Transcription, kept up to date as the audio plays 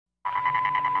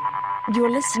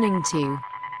You're listening to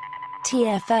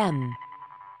TFM.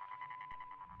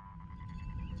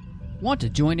 Want to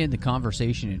join in the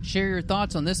conversation and share your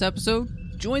thoughts on this episode?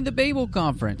 Join the Babel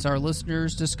Conference, our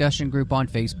listeners' discussion group on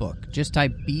Facebook. Just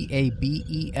type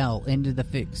BABEL into the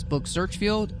Facebook search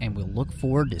field, and we'll look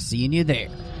forward to seeing you there.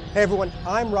 Hey everyone,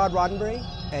 I'm Rod Roddenberry,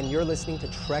 and you're listening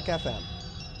to Trek.fm.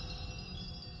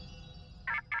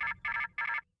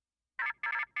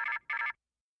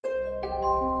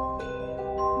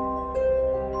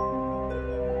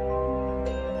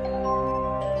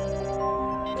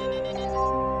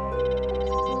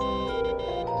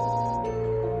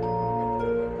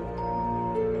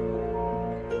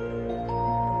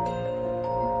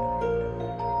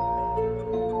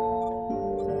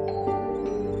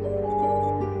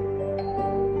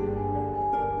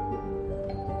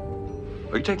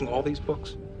 Are you taking all these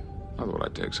books? I thought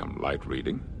I'd take some light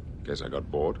reading, in case I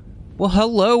got bored. Well,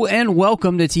 hello and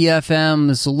welcome to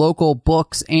TFM's local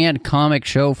books and comic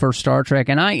show for Star Trek,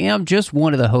 and I am just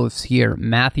one of the hosts here,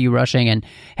 Matthew Rushing, and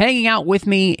hanging out with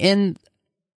me in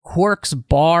Quark's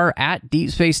bar at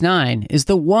Deep Space Nine is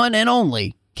the one and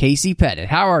only Casey Pettitt.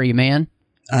 How are you, man?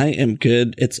 I am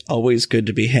good. It's always good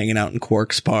to be hanging out in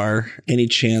Quark's bar. Any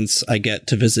chance I get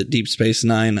to visit Deep Space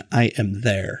Nine, I am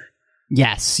there.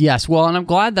 Yes. Well, and I'm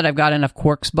glad that I've got enough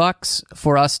Quark's bucks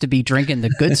for us to be drinking the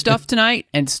good stuff tonight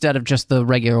instead of just the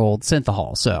regular old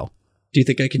synthahol. So, do you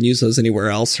think I can use those anywhere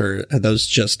else, or are those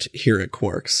just here at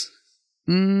Quark's?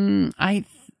 Think Depends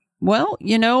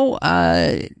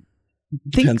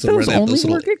on where those they have only those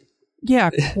little... work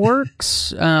at,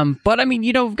 Quark's. But I mean,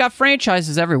 we've got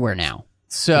franchises everywhere now.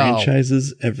 So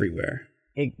franchises everywhere.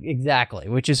 Exactly,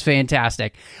 which is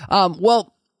fantastic.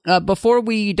 Before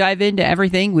we dive into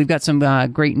everything, we've got some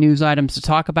great news items to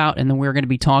talk about, and then we're going to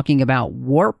be talking about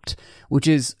Warped, which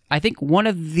is, I think, one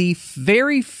of the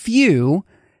very few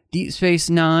Deep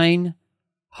Space Nine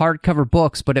hardcover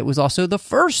books, but it was also the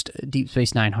first Deep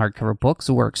Space Nine hardcover book,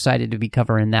 so we're excited to be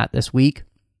covering that this week.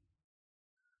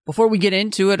 Before we get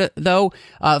into it, though,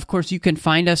 of course, you can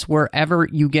find us wherever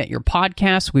you get your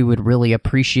podcasts. We would really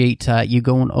appreciate you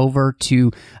going over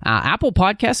to Apple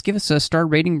Podcasts. Give us a star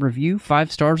rating review.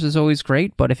 5 stars is always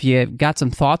great, but if you've got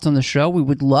some thoughts on the show, we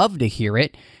would love to hear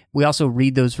it. We also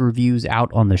read those reviews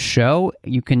out on the show.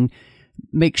 You can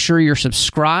make sure you're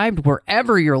subscribed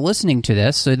wherever you're listening to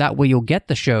this, so that way you'll get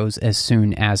the shows as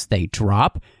soon as they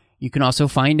drop. You can also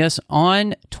find us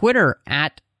on Twitter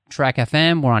at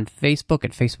Trek.fm. We're on Facebook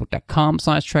at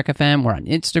facebook.com/TrekFM. We're on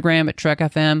Instagram at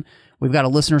TrekFM. We've got a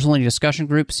listeners-only discussion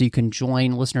group, so you can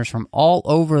join listeners from all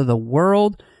over the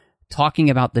world talking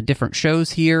about the different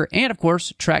shows here. And, of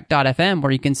course, Trek.fm,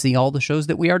 where you can see all the shows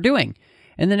that we are doing.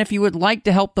 And then if you would like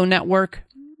to help the network,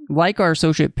 like our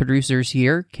associate producers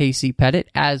here, Casey Pettitt,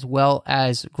 as well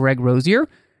as Greg Rozier,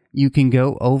 you can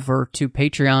go over to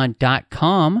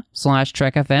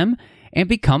patreon.com/TrekFM and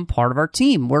become part of our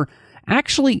team. We're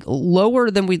actually lower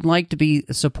than we'd like to be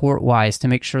support-wise to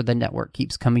make sure the network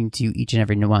keeps coming to you each and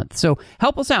every month. So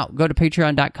help us out. Go to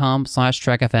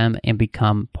patreon.com/TrekFM and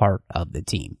become part of the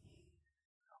team.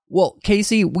 Well,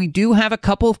 Casey, we do have a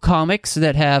couple of comics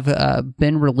that have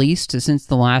been released since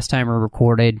the last time we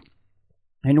recorded,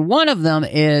 and one of them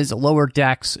is Lower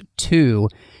Decks 2.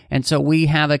 And so we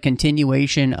have a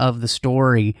continuation of the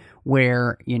story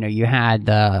where, you had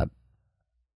the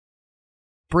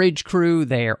bridge crew.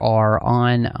 They are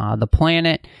on the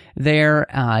planet. They're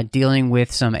dealing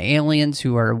with some aliens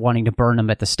who are wanting to burn them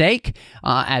at the stake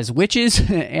as witches.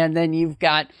 And then you've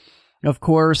got, of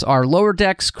course, our Lower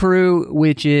Decks crew,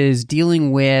 which is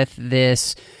dealing with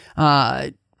this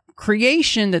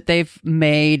creation that they've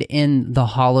made in the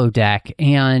holodeck.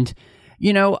 And,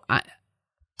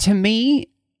 to me,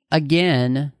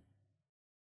 again,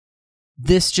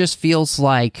 this just feels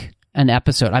like an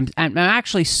episode. I'm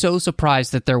actually so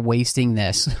surprised that they're wasting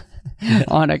this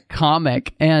on a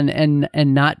comic and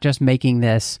not just making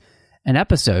this an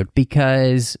episode,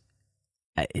 because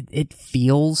it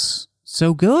feels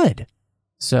so good.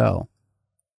 So,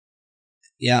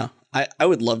 yeah, I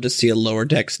would love to see a Lower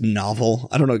Decks novel.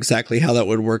 I don't know exactly how that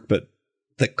would work, but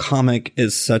the comic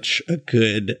is such a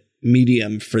good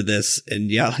medium for this.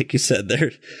 And yeah, like you said,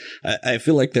 I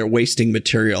feel like they're wasting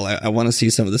material. I want to see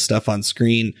some of the stuff on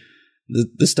screen.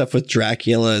 The stuff with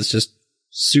Dracula is just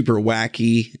super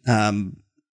wacky,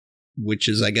 which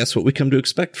is, I guess, what we come to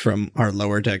expect from our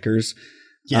Lower Deckers.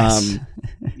 Yes.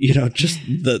 Just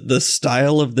the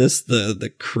style of this, the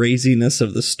craziness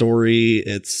of the story.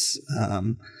 It's,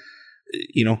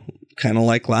 kind of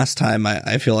like last time.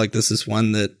 I feel like this is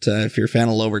one that if you're a fan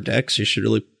of Lower Decks, you should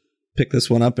really pick this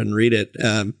one up and read it.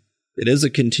 It is a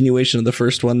continuation of the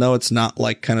first one, though. It's not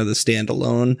like kind of the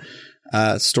standalone.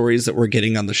 stories that we're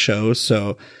getting on the show.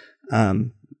 So,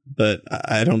 but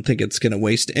I don't think it's going to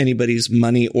waste anybody's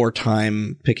money or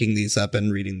time picking these up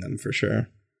and reading them for sure.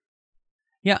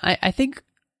 Yeah, I think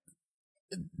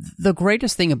the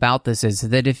greatest thing about this is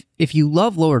that if you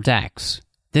love Lower Decks,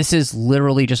 this is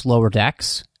literally just Lower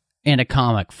Decks in a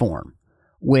comic form,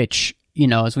 which, you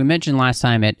know, as we mentioned last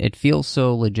time, it feels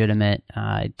so legitimate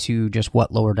to just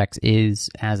what Lower Decks is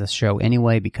as a show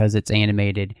anyway, because it's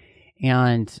animated.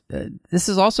 And this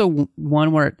is also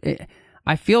one where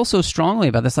I feel so strongly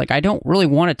about this. Like, I don't really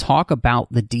want to talk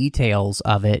about the details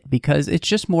of it because it's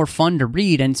just more fun to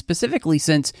read. And specifically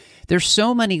since there's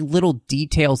so many little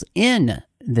details in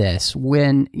this,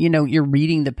 when, you know, you're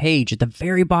reading the page, at the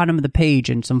very bottom of the page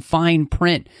in some fine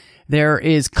print, there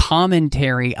is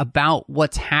commentary about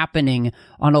what's happening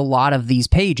on a lot of these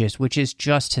pages, which is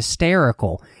just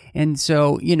hysterical. And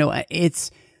so, you know, it's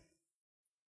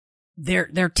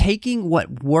they're taking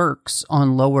what works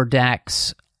on Lower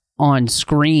Decks on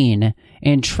screen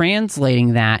and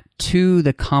translating that to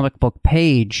the comic book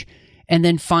page, and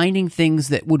then finding things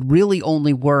that would really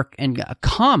only work in a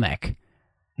comic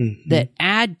that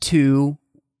add to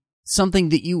something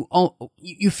that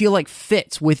you feel like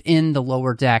fits within the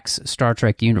Lower Decks Star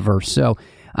Trek universe. So,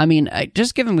 I mean, I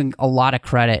just give them a lot of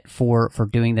credit for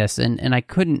doing this, and I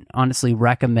couldn't honestly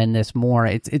recommend this more.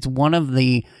 It's one of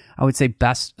the, I would say,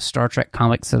 best Star Trek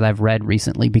comics that I've read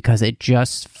recently, because it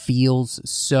just feels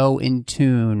so in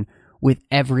tune with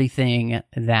everything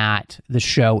that the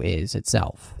show is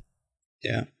itself.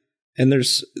 Yeah. And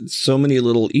there's so many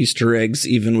little Easter eggs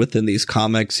even within these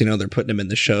comics. You know, they're putting them in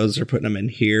the shows, they're putting them in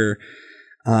here.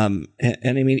 And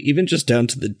I mean, even just down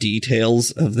to the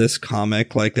details of this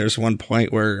comic, like there's one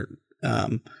point where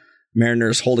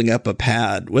Mariner's holding up a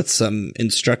pad with some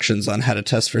instructions on how to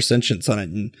test for sentience on it.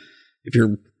 And if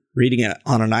you're reading it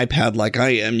on an iPad like I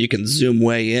am, you can zoom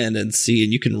way in and see,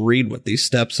 and you can read what these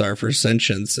steps are for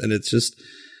sentience. And it's just,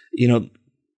 you know,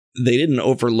 they didn't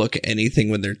overlook anything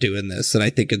when they're doing this. And I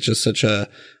think it's just such a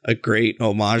great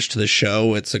homage to the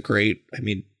show. It's a great, I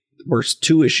mean, we're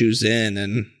 2 issues in,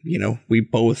 and, you know, we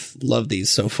both love these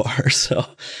so far. So,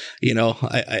 you know,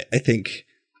 I think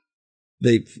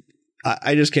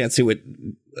I just can't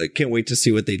wait to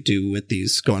see what they do with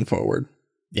these going forward.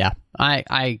 Yeah,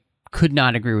 I could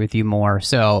not agree with you more.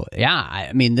 So, yeah,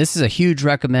 I mean, this is a huge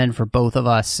recommend for both of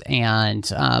us. And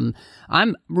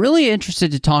I'm really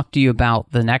interested to talk to you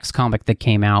about the next comic that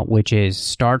came out, which is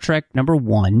Star Trek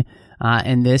 #1.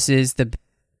 And this is the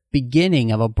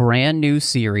beginning of a brand new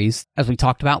series, as we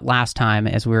talked about last time,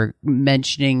 as we were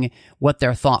mentioning what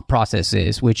their thought process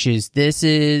is, which is this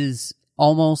is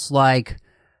almost like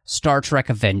Star Trek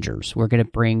Avengers. We're going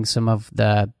to bring some of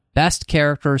the best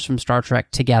characters from Star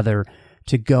Trek together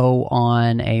to go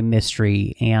on a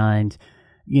mystery. And,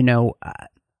 you know,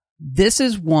 this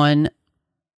is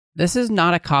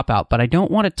not a cop-out, but I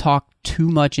don't want to talk too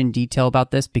much in detail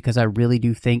about this, because I really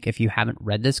do think if you haven't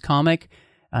read this comic,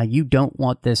 you don't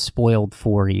want this spoiled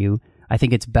for you. I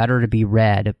think it's better to be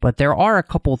read, but there are a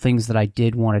couple things that I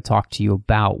did want to talk to you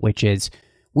about, which is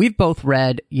we've both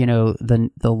read, you know,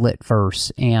 the lit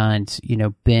verse, and, you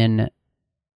know, been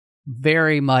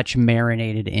very much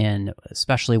marinated in,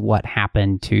 especially what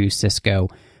happened to Sisko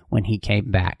when he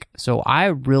came back. So I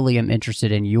really am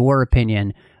interested in your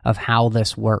opinion of how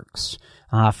this works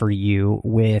for you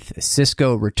with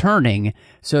Sisko returning,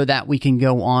 so that we can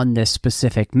go on this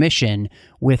specific mission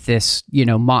with this, you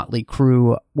know, motley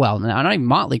crew. Well, not even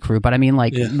motley crew, but I mean,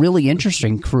 like, really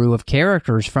interesting crew of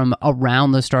characters from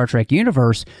around the Star Trek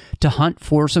universe to hunt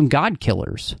for some god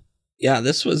killers. Yeah,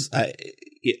 this was,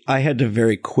 I had to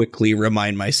very quickly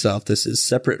remind myself this is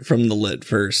separate from the lit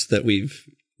verse that we've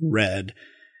read.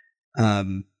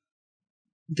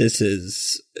 This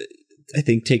is, I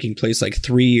think, taking place like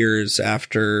 3 years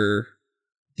after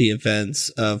the events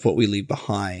of What We Leave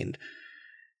Behind.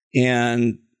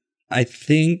 And I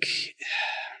think,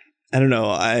 I don't know,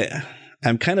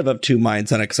 I'm kind of of 2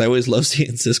 minds on it, because I always love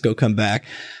seeing Sisko come back.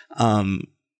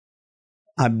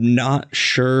 I'm not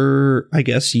sure, I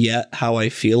guess, yet how I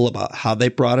feel about how they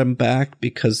brought him back,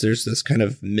 because there's this kind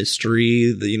of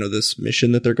mystery, you know, this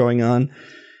mission that they're going on.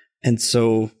 And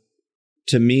so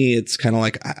to me, it's kind of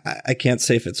like, I can't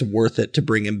say if it's worth it to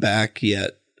bring him back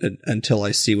yet until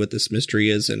I see what this mystery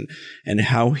is and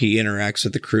how he interacts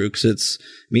with the crew. Because it's,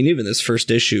 I mean, even this first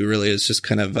issue really is just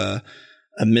kind of a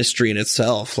mystery in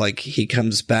itself. Like, he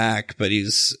comes back, but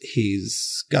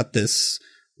he's got this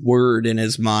word in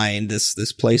his mind,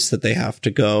 this place that they have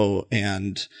to go,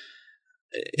 and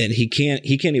he can't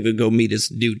even go meet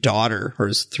his new daughter, or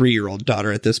his 3-year-old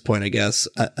daughter at this point, I guess,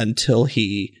 until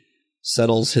he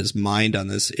settles his mind on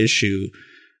this issue.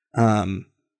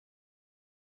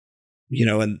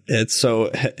 and it's so,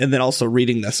 and then also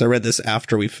reading this, I read this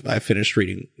after I finished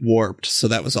reading Warped. So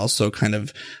that was also kind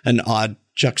of an odd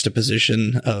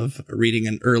juxtaposition of reading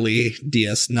an early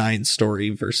DS9 story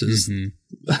versus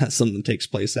something that takes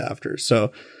place after.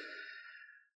 So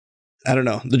I don't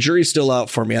know. The jury's still out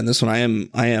for me on this one.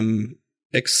 I am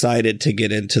excited to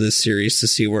get into this series to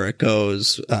see where it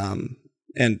goes.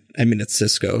 And I mean, it's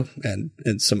Cisco and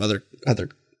some other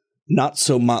not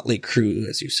so motley crew,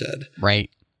 as you said. Right.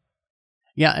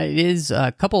 Yeah, it is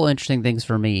a couple interesting things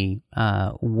for me.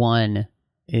 One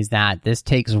is that this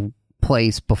takes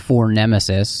place before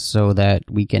Nemesis, so that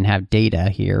we can have Data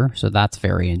here. So that's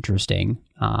very interesting.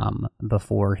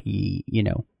 Before he,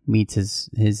 meets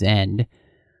his end,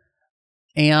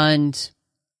 and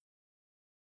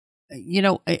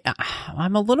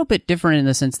I'm a little bit different in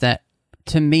the sense that,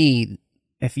 to me,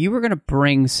 if you were going to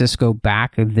bring Cisco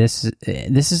back, this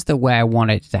is the way I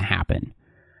want it to happen.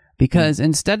 Because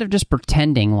instead of just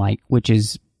pretending which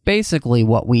is basically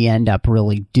what we end up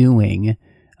really doing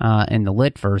in the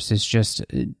Litverse, is just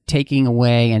taking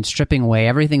away and stripping away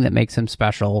everything that makes him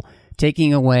special,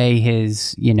 taking away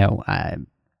his,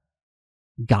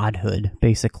 godhood,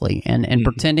 basically, and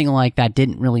pretending like that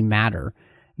didn't really matter.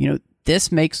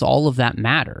 This makes all of that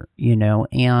matter,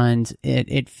 and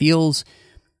it feels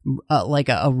like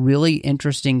a really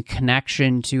interesting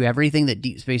connection to everything that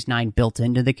Deep Space Nine built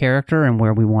into the character and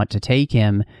where we want to take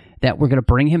him, that we're going to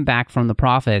bring him back from the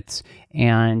Prophets.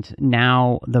 And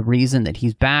now the reason that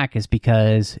he's back is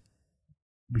because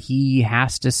he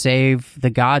has to save the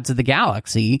gods of the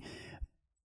galaxy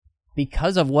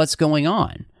because of what's going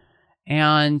on.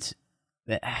 And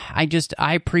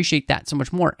I appreciate that so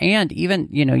much more. And even,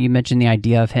 you mentioned the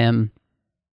idea of him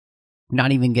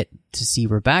not even get to see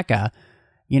Rebecca.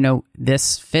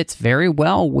 This fits very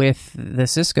well with the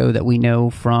Cisco that we know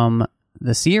from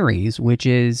the series, which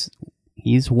is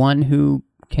he's one who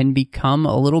can become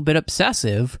a little bit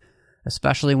obsessive,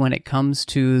 especially when it comes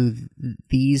to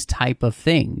these type of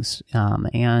things.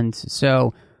 And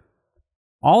so,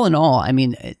 all in all, I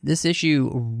mean, this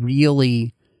issue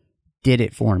really did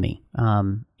it for me.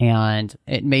 And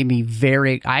it made me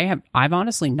I've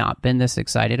honestly not been this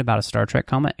excited about a Star Trek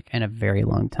comic in a very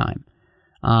long time.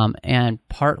 And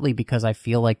partly because I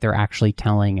feel like they're actually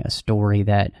telling a story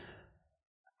that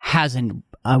has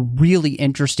a really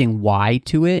interesting why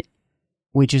to it,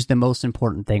 which is the most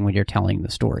important thing when you're telling the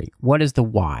story. What is the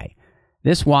why?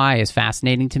 This why is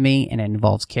fascinating to me, and it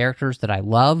involves characters that I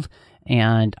love,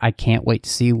 and I can't wait to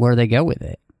see where they go with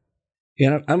it.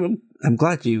 Yeah, I'm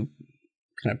glad you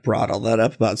kind of brought all that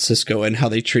up about Cisco and how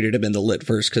they treated him in the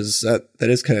Litverse, because that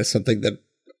is kind of something that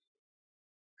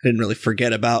I didn't really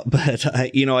forget about. But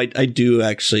I do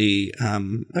actually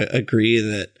agree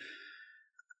that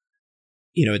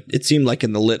it seemed like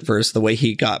in the Litverse the way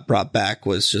he got brought back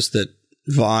was just that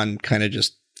Vaughn kind of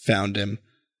just found him,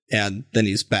 and then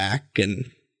he's back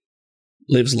and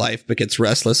lives life but gets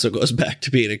restless, so goes back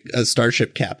to being a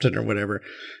starship captain or whatever.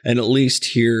 And at least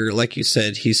here, like you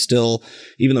said, he's still,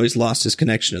 even though he's lost his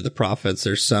connection to the Prophets,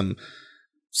 there's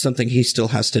something he still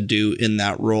has to do in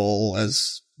that role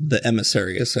as the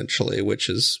emissary, essentially, which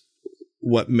is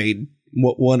one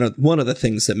of the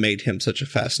things that made him such a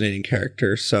fascinating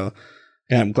character. So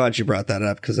yeah, I'm glad you brought that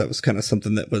up, because that was kind of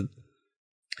something that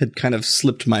had kind of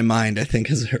slipped my mind, I think,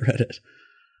 as I read it.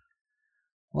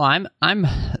 Well, I'm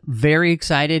very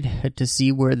excited to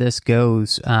see where this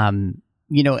goes.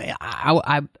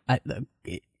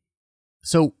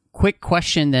 So quick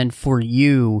question then for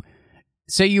you.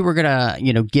 Say you were gonna,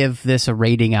 give this a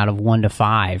rating out of 1 to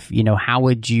 5. How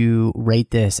would you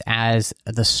rate this as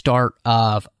the start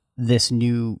of this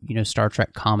new, Star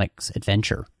Trek comics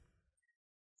adventure?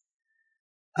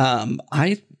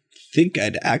 I think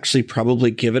I'd actually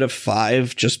probably give it a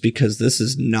 5, just because this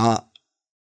is not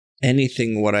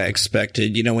anything what I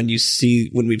expected. When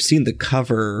we've seen the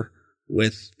cover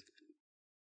with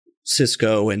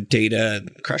Cisco and Data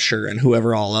and Crusher and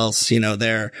whoever all else,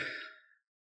 there,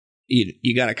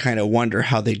 you got to kind of wonder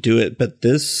how they do it. But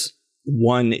this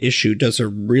one issue does a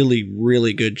really,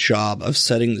 really good job of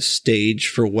setting the stage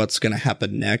for what's going to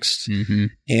happen next. Mm-hmm.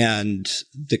 And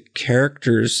the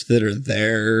characters that are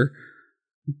there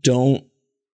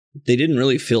they didn't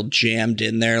really feel jammed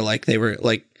in there. Like they were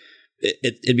like,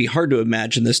 it'd be hard to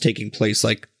imagine this taking place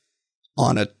like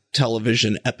on a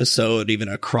television episode, even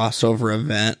a crossover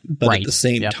event. But right. At the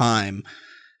same time,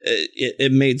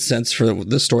 it made sense for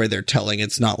the story they're telling.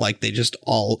 It's not like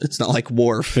it's not like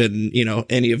Worf in,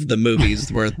 any of the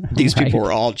movies where these right. people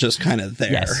were all just kind of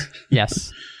there.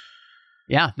 Yes.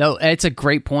 Yeah, no, it's a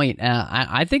great point.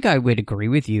 I think I would agree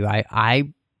with you.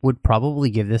 I would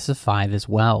probably give this a 5 as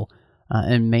well.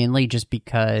 And mainly just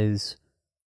because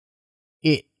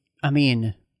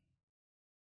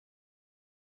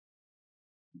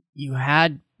you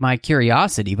had my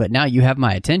curiosity, but now you have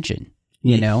my attention,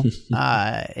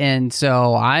 and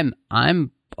so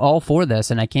I'm all for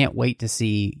this, and I can't wait to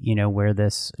see, where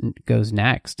this goes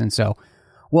next. And so,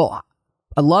 well,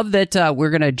 I love that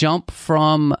we're going to jump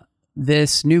from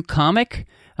this new comic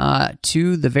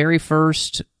to the very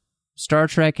first Star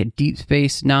Trek and Deep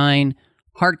Space Nine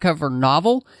hardcover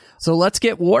novel. So let's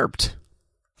get warped.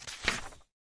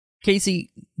 Casey,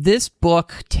 this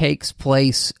book takes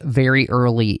place very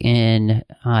early in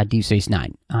Deep Space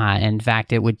Nine. In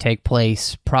fact, it would take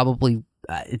place probably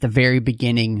at the very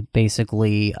beginning,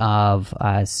 basically, of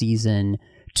season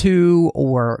 2,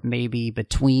 or maybe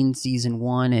between season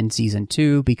 1 and season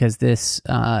 2, because this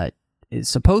is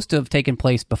supposed to have taken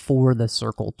place before the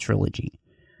Circle trilogy.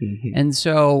 Mm-hmm. And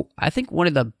so I think one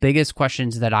of the biggest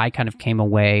questions that I kind of came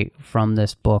away from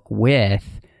this book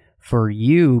with for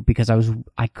you, because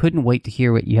I couldn't wait to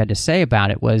hear what you had to say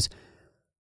about it, was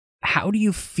how do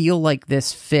you feel like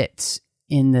this fits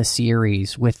in the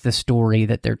series with the story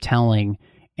that they're telling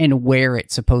and where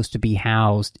it's supposed to be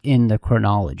housed in the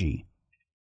chronology?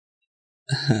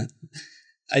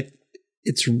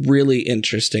 It's really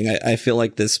interesting. I feel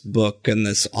like this book and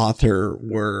this author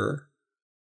were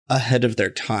ahead of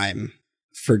their time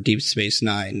for Deep Space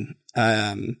Nine.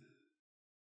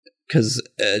 Because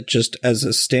just as a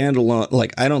standalone,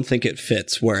 like, I don't think it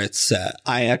fits where it's set.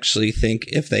 I actually think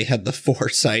if they had the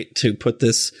foresight to put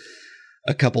this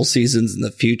a couple seasons in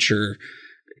the future,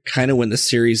 kind of when the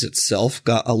series itself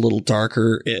got a little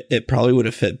darker, it probably would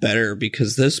have fit better,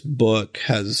 because this book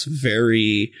has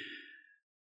very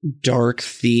dark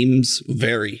themes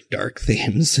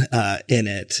in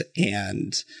it,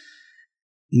 and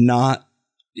not,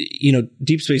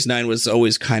 Deep Space Nine was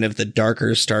always kind of the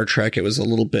darker Star Trek. It was a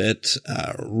little bit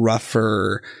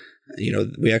rougher.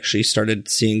 We actually started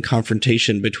seeing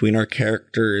confrontation between our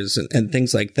characters and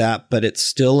things like that, but it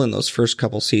still, in those first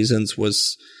couple seasons,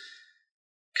 was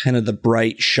kind of the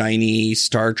bright, shiny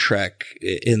Star Trek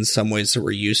in some ways that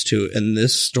we're used to. And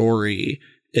this story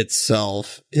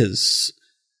itself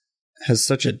has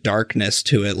such a darkness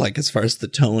to it, like, as far as the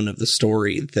tone of the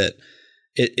story, that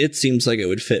it seems like it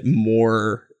would fit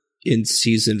more in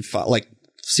season 5, like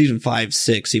season 5,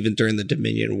 6, even during the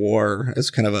Dominion War, as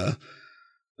kind of a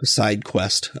side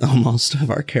quest almost of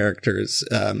our characters.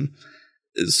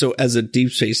 So as a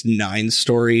Deep Space Nine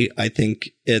story, I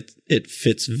think it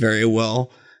fits very well.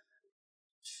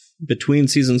 Between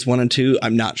seasons 1 and 2,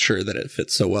 I'm not sure that it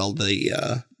fits so well.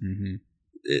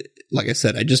 Like I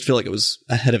said, I just feel like it was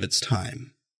ahead of its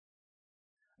time.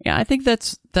 Yeah, I think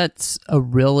that's a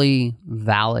really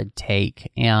valid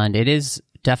take, and it is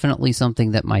definitely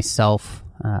something that myself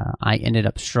I ended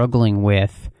up struggling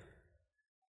with.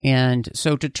 And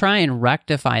so to try and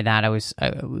rectify that, I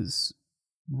was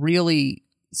really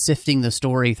sifting the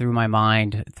story through my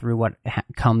mind, through what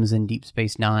comes in Deep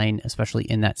Space Nine, especially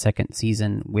in that second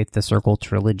season with the Circle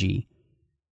trilogy.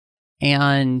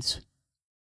 And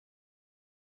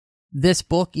this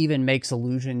book even makes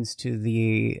allusions to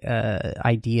the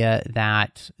idea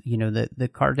that, the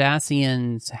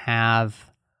Cardassians have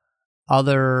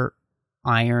other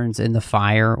irons in the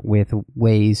fire with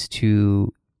ways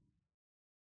to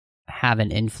have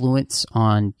an influence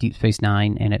on Deep Space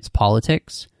Nine and its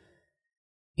politics.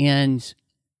 And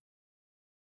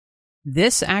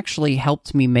this actually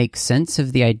helped me make sense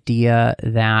of the idea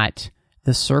that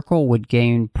the Circle would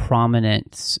gain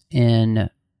prominence in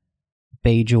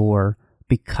Bajor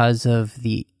because of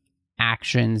the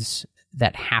actions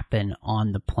that happen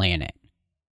on the planet.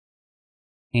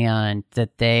 And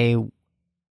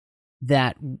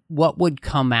that what would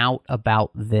come out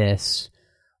about this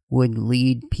would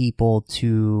lead people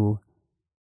to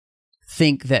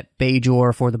think that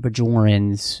Bajor for the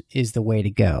Bajorans is the way to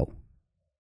go.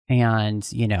 And,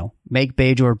 make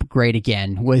Bajor great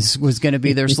again was going to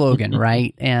be their slogan,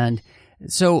 right? And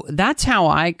so that's how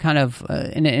I kind of,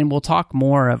 and we'll talk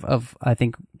more of I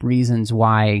think, reasons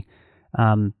why,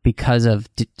 because of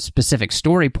specific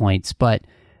story points, but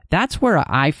that's where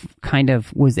I kind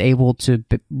of was able to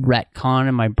retcon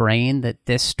in my brain that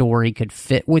this story could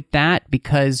fit with that,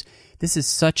 because this is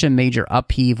such a major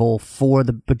upheaval for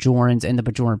the Bajorans and the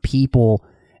Bajoran people,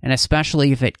 and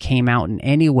especially if it came out in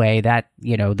any way that,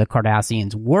 the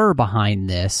Cardassians were behind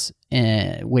this,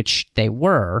 which they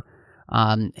were,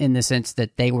 in the sense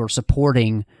that they were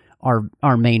supporting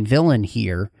our main villain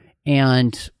here,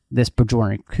 and this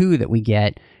Bajoran coup that we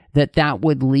get, that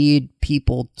would lead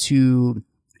people to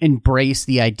embrace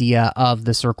the idea of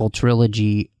the Circle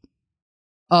trilogy,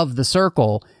 of the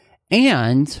Circle,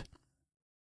 and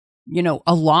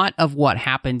a lot of what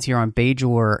happens here on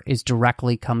Bajor is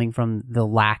directly coming from the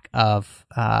lack of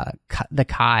the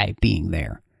Kai being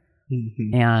there,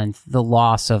 and the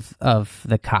loss of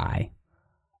the Kai.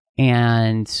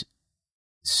 And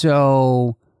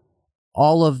so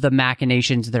all of the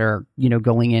machinations that are,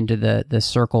 going into the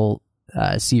Circle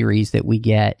series that we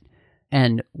get,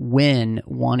 and Wynn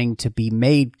wanting to be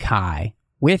made Kai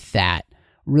with that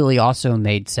really also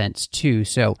made sense too.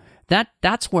 So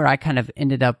that's where I kind of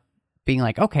ended up being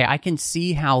like, okay, I can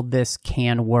see how this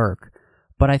can work.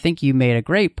 But I think you made a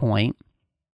great point,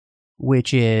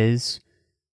 which is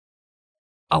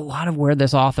a lot of where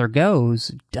this author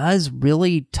goes does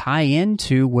really tie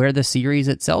into where the series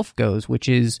itself goes, which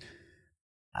is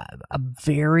a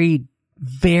very,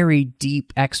 very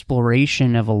deep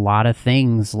exploration of a lot of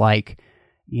things like,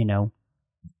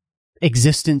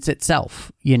 existence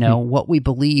itself, what we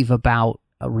believe about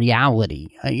reality,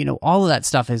 all of that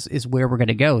stuff is where we're going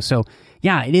to go. So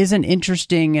yeah, it is an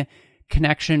interesting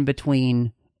connection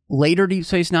between later Deep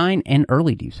Space Nine and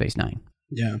early Deep Space Nine.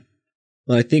 Yeah.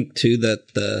 Well, I think too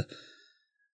that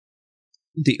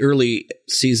the early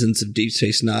seasons of Deep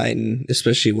Space Nine,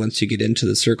 especially once you get into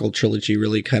the Circle trilogy,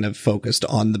 really kind of focused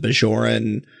on the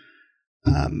Bajoran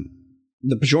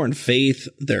faith,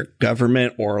 their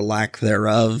government or lack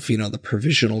thereof, the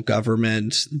provisional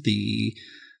government, the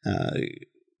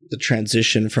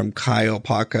transition from Kai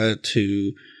Opaka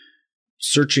to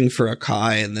searching for a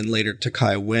Kai and then later to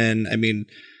Kai Wynn. I mean,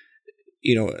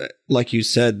 like you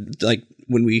said, like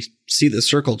when we see the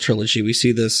Circle trilogy, we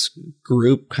see this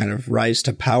group kind of rise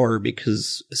to power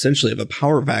because essentially of a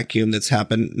power vacuum that's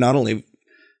happened, not only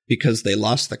because they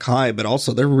lost the Kai, but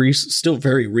also they're still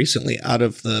very recently out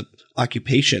of the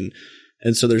occupation.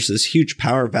 And so there's this huge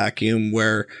power vacuum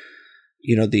where,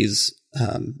 these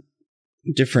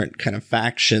different kind of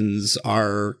factions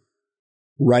are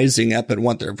rising up and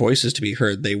want their voices to be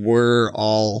heard. They were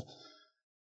all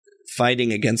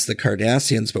fighting against the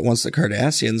Cardassians, but once the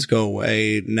Cardassians go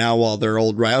away, now all their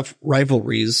old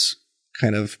rivalries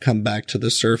kind of come back to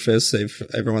the surface.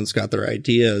 Everyone's got their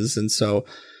ideas. And so,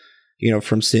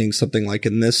 from seeing something like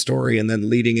in this story and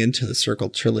then leading into the Circle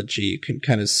trilogy, you can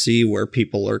kind of see where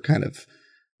people are kind of,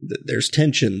 there's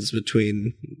tensions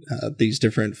between these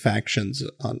different factions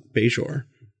on Bajor.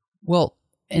 Well,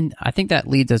 and I think that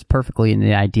leads us perfectly in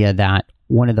the idea that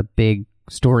one of the big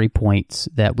story points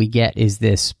that we get is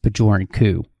this Bajoran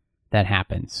coup that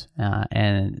happens.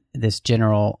 And this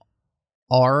General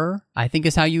R, I think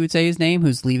is how you would say his name,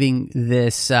 who's leaving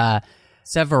this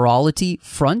Severalty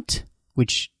Front,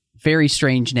 which very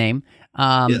strange name,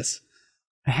 yes,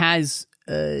 has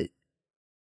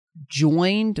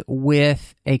joined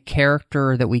with a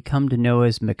character that we come to know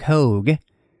as McCogue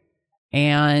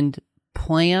and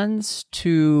plans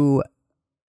to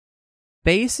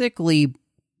basically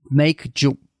make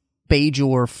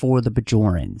Bajor for the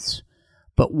Bajorans.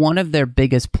 But one of their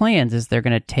biggest plans is they're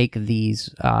going to take these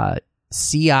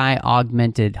CI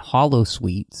augmented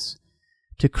holosuites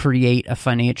to create a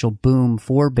financial boom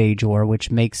for Bajor, which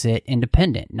makes it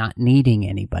independent, not needing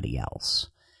anybody else.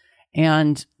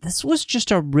 And this was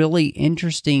just a really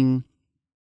interesting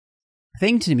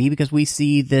thing to me because we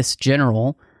see this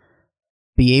general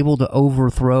be able to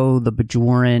overthrow the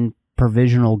Bajoran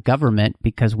provisional government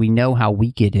because we know how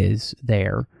weak it is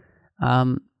there.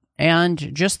 And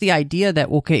just the idea that,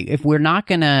 okay, if we're not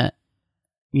going to,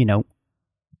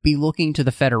 be looking to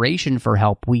the Federation for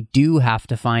help, we do have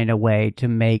to find a way to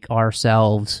make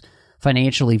ourselves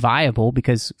financially viable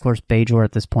because, of course, Bajor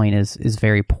at this point is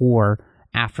very poor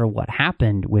after what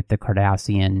happened with the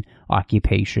Cardassian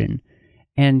occupation.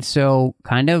 And so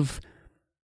kind of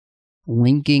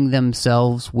linking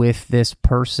themselves with this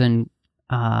person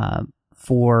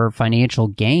for financial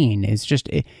gain is just,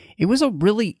 it was a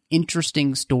really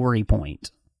interesting story point.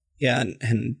 Yeah,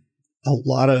 and a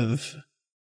lot of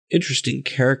interesting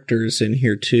characters in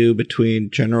here too, between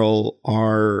General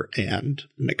R and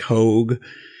McCogue,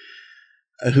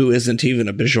 who isn't even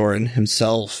a Bajoran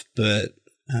himself, but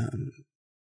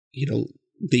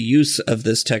the use of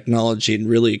this technology and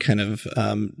really kind of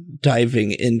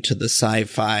diving into the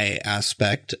sci-fi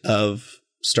aspect of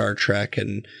Star Trek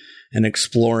and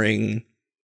exploring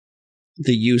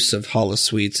the use of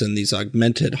holosuites and these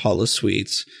augmented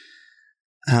holosuites.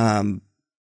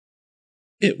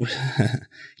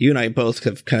 You and I both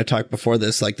have kind of talked before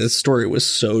this, like this story was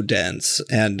so dense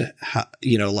and,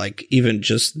 like even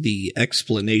just the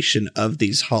explanation of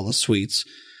these holosuites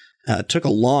took a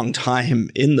long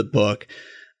time in the book.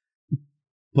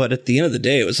 But at the end of the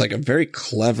day, it was like a very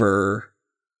clever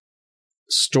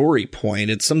story point.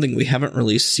 It's something we haven't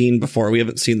really seen before. We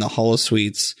haven't seen the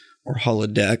holosuites or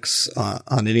holodecks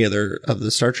on any other of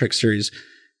the Star Trek series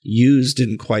used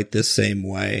in quite this same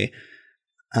way.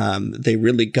 They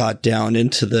really got down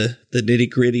into the nitty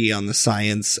gritty on the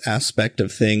science aspect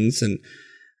of things. And,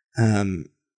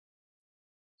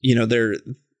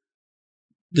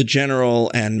 the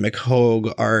General and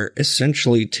McHogue are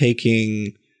essentially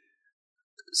taking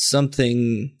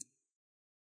something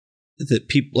that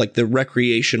people like the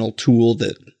recreational tool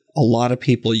that a lot of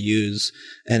people use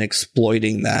and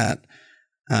exploiting that,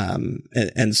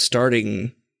 and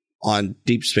starting on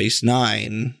Deep Space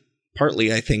Nine,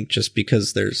 partly I think just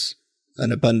because there's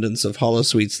an abundance of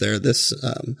holosuites there, this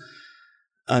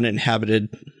uninhabited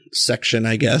section,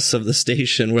 I guess, of the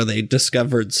station where they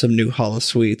discovered some new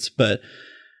holosuites. But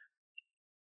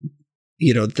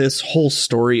this whole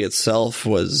story itself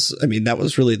was, that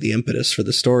was really the impetus for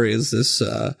the story, is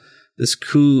this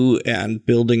coup and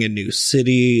building a new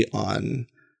city on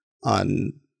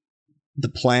the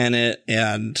planet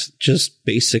and just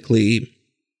basically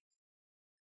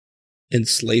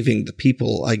enslaving the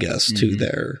people, I guess, to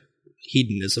their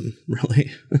hedonism, really.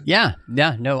 Yeah.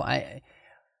 No, I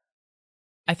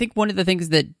think one of the things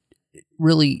that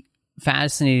really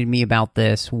fascinated me about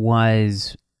this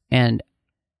was, and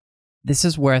this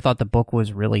is where I thought the book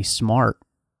was really smart,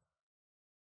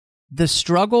 the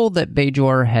struggle that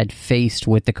Bajor had faced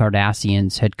with the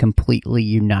Cardassians had completely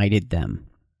united them.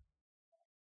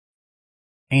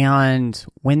 And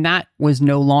when that was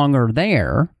no longer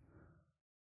there,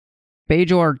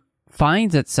 Bajor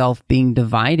finds itself being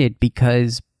divided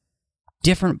because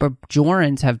different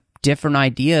Bajorans have different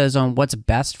ideas on what's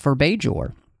best for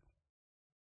Bajor.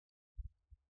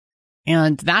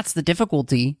 And that's the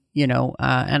difficulty, and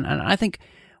I think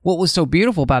what was so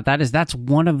beautiful about that is that's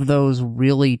one of those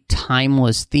really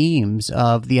timeless themes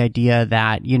of the idea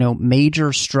that,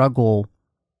 major struggle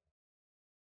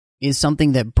is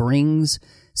something that brings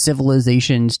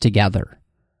civilizations together.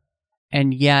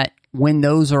 And yet, when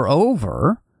those are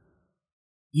over,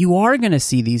 you are going to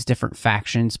see these different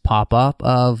factions pop up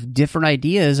of different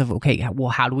ideas of, okay, well,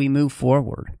 how do we move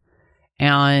forward?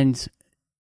 And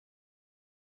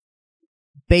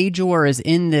Bajor is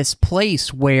in this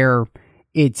place where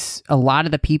it's a lot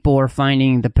of the people are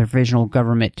finding the provisional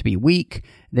government to be weak.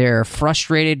 They're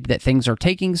frustrated that things are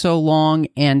taking so long.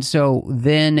 And so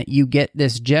then you get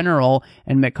this general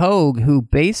and McHogue who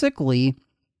basically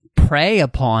prey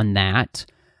upon that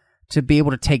to be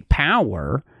able to take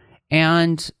power.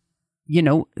 And,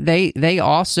 they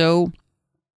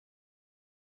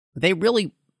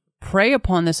really prey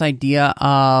upon this idea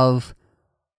of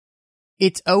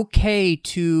it's okay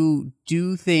to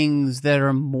do things that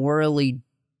are morally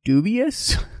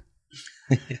dubious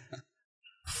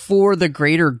for the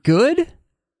greater good,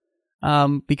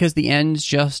 because the ends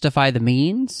justify the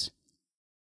means.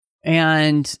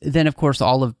 And then, of course,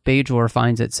 all of Bajor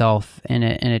finds itself in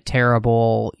a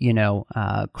terrible,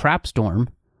 crap storm.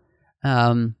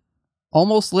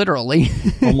 Almost literally.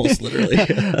 Almost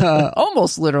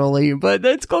literally, but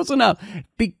that's close enough.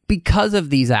 Because of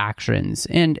these actions.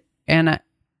 And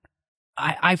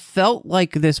I felt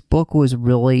like this book was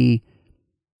really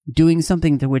doing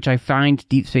something to which I find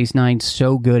Deep Space Nine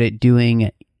so good at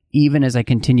doing, even as I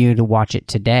continue to watch it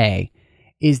today,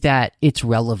 is that it's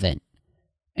relevant.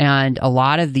 And a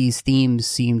lot of these themes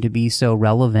seem to be so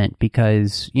relevant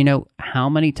because, how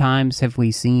many times have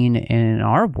we seen in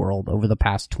our world over the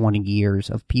past 20 years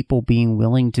of people being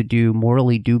willing to do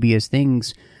morally dubious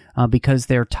things because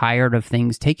they're tired of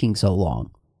things taking so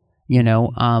long?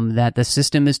 That the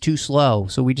system is too slow,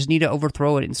 so we just need to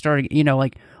overthrow it and start,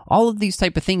 all of these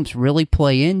type of themes really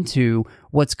play into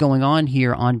what's going on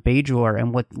here on Bajor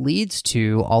and what leads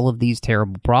to all of these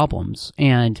terrible problems.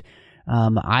 And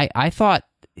I thought,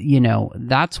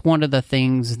 that's one of the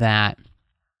things that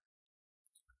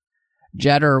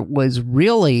Jeter was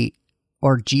really,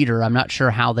 or Jeter, I'm not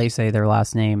sure how they say their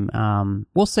last name.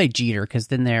 We'll say Jeter because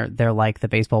then they're like the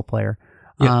baseball player.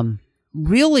 Yeah.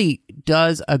 Really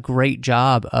does a great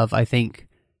job of, I think,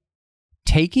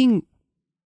 taking,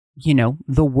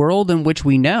 the world in which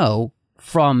we know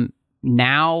from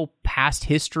now past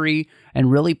history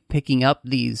and really picking up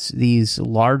these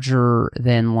larger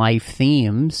than life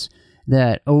themes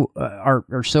that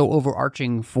are so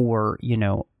overarching for,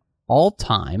 all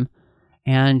time,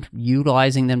 and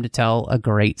utilizing them to tell a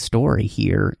great story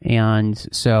here. And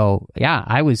so, yeah,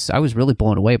 I was really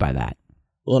blown away by that.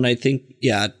 Well, and I think,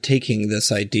 taking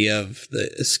this idea of the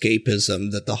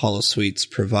escapism that the holosuites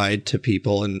provide to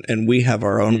people, and we have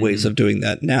our own ways of doing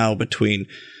that now between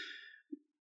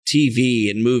TV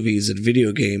and movies and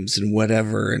video games and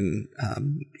whatever, and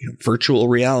virtual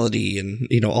reality and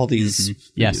all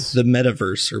these, yes, the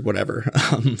metaverse or whatever.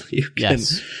 You can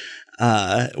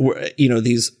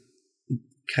these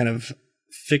kind of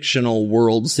fictional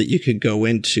worlds that you could go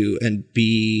into and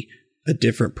be a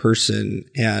different person.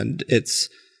 And it's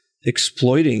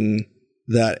exploiting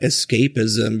that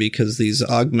escapism because these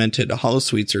augmented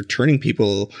holosuites are turning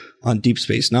people on Deep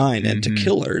Space Nine into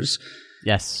killers.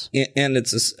 Yes. And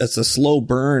it's a slow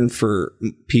burn for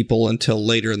people until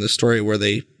later in the story where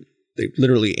they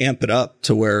literally amp it up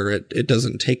to where it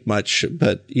doesn't take much,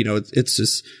 but it's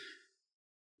this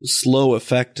slow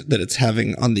effect that it's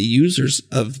having on the users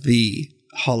of the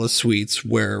holosuites,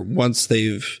 where once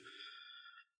they've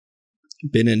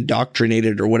been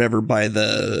indoctrinated or whatever by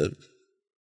the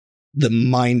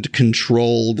mind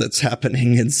control that's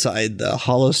happening inside the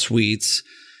holosuites,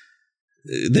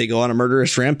 they go on a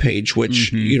murderous rampage,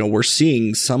 which we're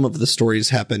seeing some of the stories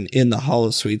happen in the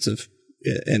holosuites of.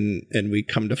 And we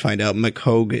come to find out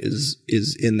McHogue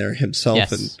is in there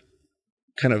himself and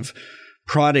kind of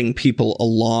prodding people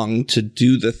along to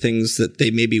do the things that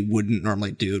they maybe wouldn't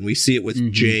normally do. And we see it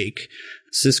with Jake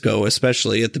Sisko,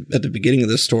 especially at the beginning of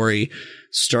the story,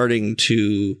 starting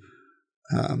to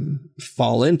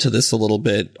fall into this a little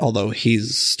bit, although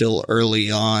he's still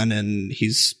early on and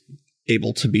he's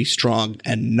able to be strong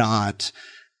and not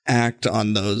act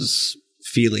on those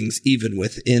feelings even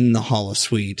within the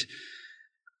holosuite.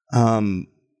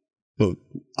 But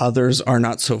others are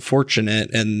not so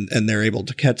fortunate and they're able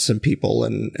to catch some people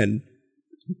and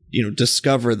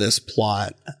discover this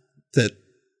plot that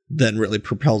then really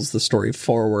propels the story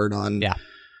forward on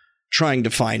trying to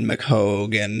find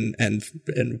McHogue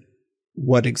and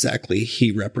what exactly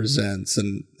he represents.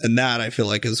 And that I feel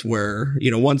like is where,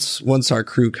 once our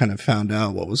crew kind of found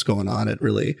out what was going on, it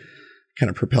really kind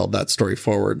of propelled that story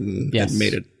forward and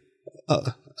made it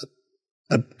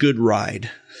a good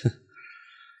ride.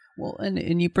 Well,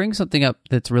 and you bring something up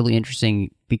that's really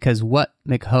interesting, because what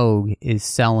McHogue is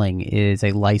selling is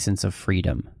a license of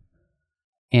freedom.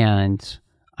 And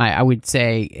I would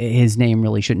say his name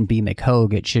really shouldn't be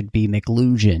McHogue. It should be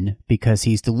McLusion, because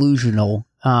he's delusional.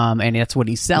 And that's what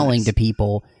he's selling to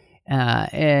people.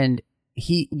 And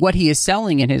what he is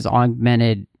selling in his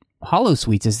augmented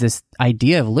holosuites is this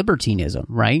idea of libertinism,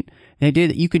 right? The idea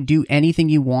that you can do anything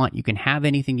you want, you can have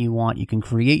anything you want, you can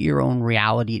create your own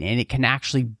reality, and it can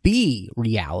actually be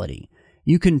reality.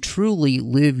 You can truly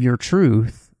live your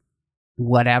truth,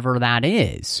 whatever that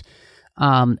is.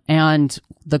 And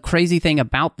the crazy thing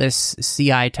about this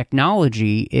CI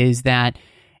technology is that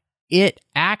it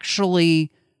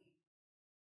actually,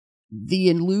 the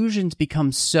illusions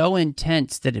become so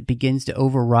intense that it begins to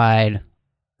override,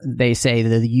 they say,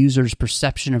 the user's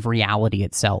perception of reality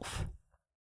itself.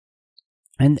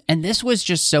 And this was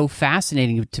just so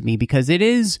fascinating to me, because it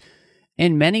is,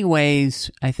 in many ways,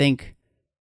 I think,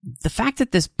 the fact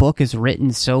that this book is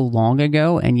written so long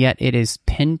ago, and yet it is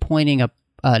pinpointing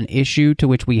an issue to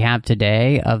which we have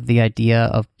today of the idea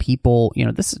of people,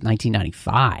 this is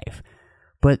 1995,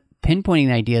 but pinpointing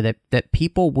the idea that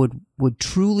people would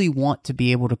truly want to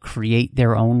be able to create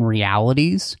their own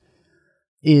realities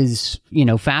is,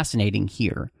 fascinating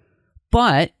here.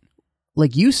 But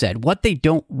like you said, what they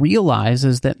don't realize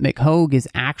is that McHogue has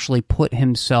actually put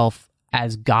himself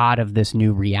as God of this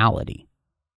new reality.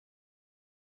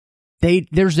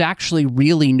 There's actually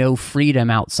really no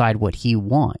freedom outside what he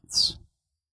wants.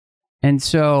 And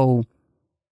so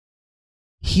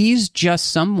he's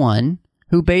just someone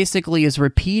who basically is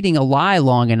repeating a lie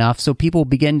long enough so people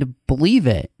begin to believe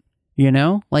it,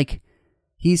 Like,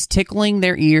 he's tickling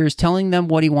their ears, telling them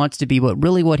what he wants to be, but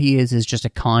really what he is just a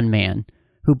con man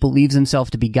who believes himself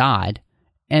to be God.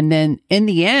 And then in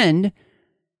the end,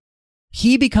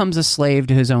 he becomes a slave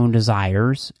to his own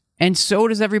desires, and so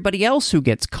does everybody else who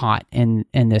gets caught in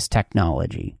this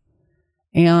technology.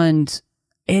 And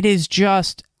it is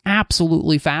just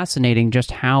absolutely fascinating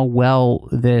just how well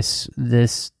this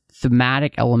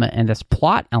thematic element and this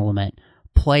plot element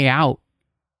play out,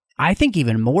 I think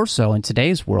even more so in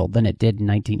today's world than it did in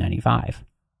 1995.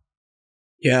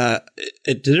 Yeah,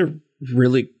 it did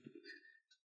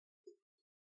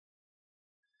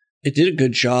a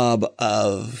good job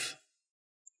of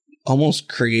almost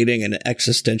creating an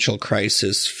existential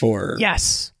crisis for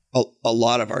a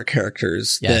lot of our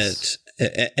characters. Yes.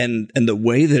 And the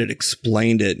way that it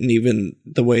explained it, and even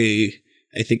the way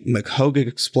I think McHogue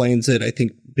explains it, I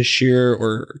think Bashir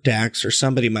or Dax or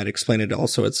somebody might explain it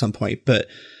also at some point, but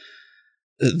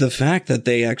the fact that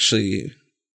they actually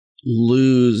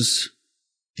lose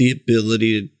the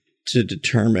ability to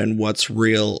determine what's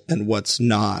real and what's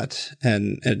not,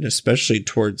 and especially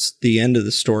towards the end of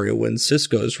the story when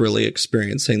Sisko is really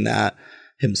experiencing that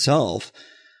himself.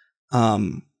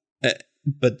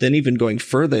 But then even going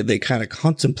further, they kind of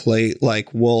contemplate like,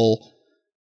 well,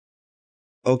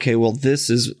 okay, well, this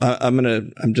is,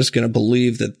 I'm just going to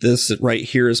believe that this right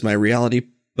here is my reality.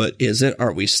 But is it?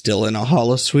 Are we still in a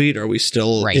holosuite? Are we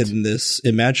still in this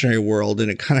imaginary world?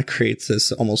 And it kind of creates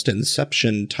this almost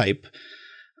Inception type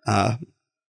kind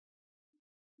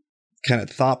of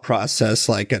thought process,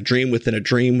 like a dream within a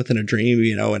dream within a dream,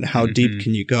 you know, and how deep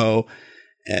can you go?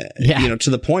 You know, to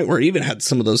the point where it even had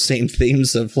some of those same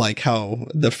themes of like how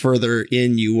the further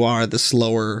in you are, the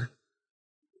slower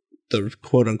the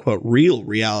quote unquote real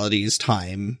reality's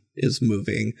time is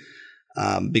moving.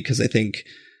 Because I think,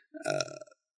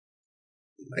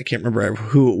 I can't remember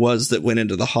who it was that went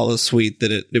into the holosuite,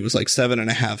 that it was like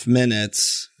 7.5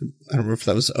 minutes. I don't remember if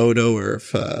that was Odo or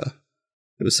if it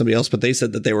was somebody else, but they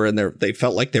said that they were in there. They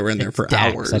felt like they were in there for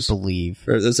Dax, hours, I believe.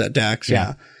 Or is that Dax?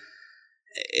 Yeah.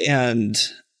 And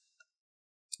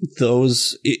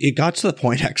it got to the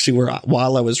point actually where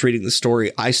while I was reading the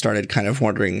story, I started kind of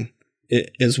wondering,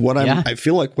 is what I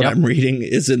feel like what I'm reading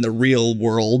is in the real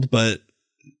world, but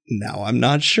now I'm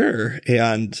not sure.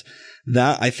 And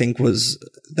that I think was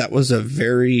a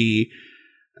very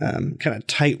kind of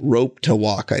tight rope to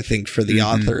walk, I think, for the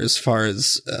author, as far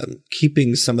as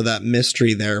keeping some of that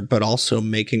mystery there, but also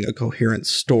making a coherent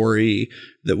story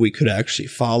that we could actually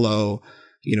follow,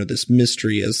 you know, this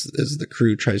mystery as the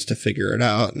crew tries to figure it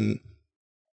out. And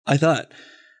I thought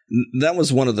that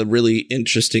was one of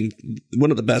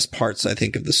the best parts, I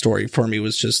think, of the story for me,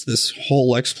 was just this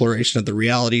whole exploration of the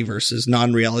reality versus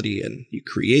non-reality. And you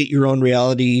create your own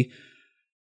reality,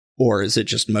 or is it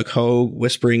just McHogue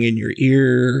whispering in your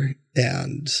ear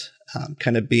and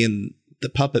kind of being the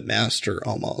puppet master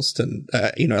almost? And,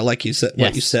 you know, like you said,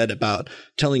 what you said about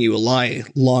telling you a lie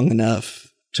long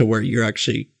enough to where you're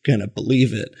actually going to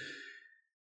believe it.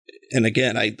 And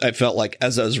again, I felt like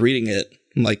as I was reading it,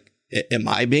 I'm like, am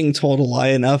I being told a lie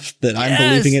enough that I'm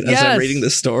believing it as I'm reading the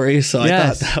story? So I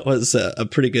thought that was a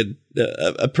pretty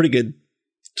good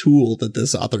tool that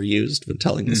this author used when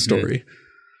telling the story.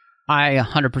 I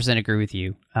 100% agree with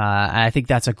you. I think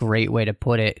that's a great way to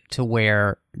put it, to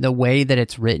where the way that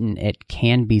it's written, it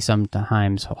can be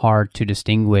sometimes hard to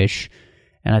distinguish.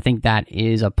 And I think that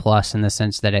is a plus in the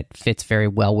sense that it fits very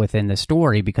well within the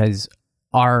story, because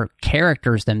our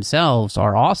characters themselves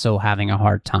are also having a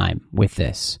hard time with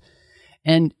this.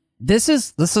 And this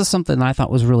is something that I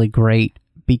thought was really great,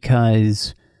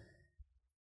 because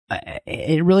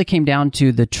it really came down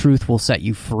to the truth will set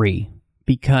you free.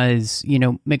 Because, you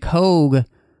know, McHogue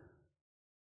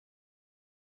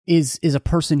is a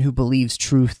person who believes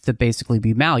truth to basically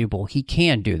be malleable. He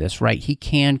can do this, right? He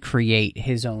can create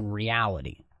his own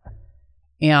reality.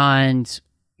 And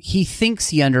he thinks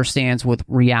he understands what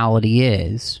reality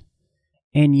is.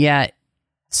 And yet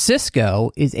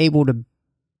Sisko is able to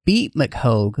beat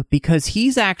McHogue because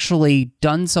he's actually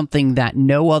done something that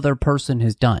no other person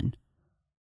has done.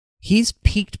 He's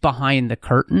peeked behind the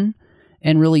curtain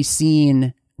and really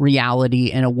seen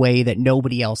reality in a way that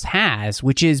nobody else has,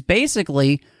 which is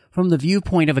basically from the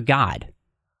viewpoint of a god,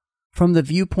 from the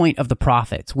viewpoint of the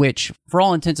prophets, which, for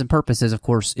all intents and purposes, of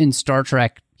course, in Star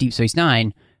Trek Deep Space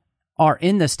Nine, are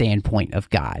in the standpoint of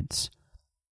gods.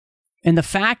 And the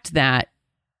fact that,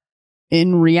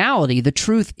 in reality, the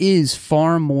truth is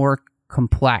far more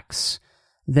complex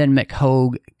than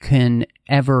McHogue can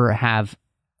ever have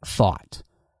thought.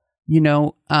 You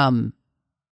know,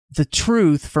 the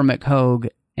truth for McHogue,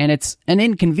 and it's an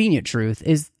inconvenient truth,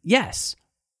 is yes,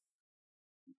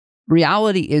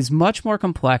 reality is much more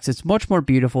complex, it's much more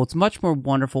beautiful, it's much more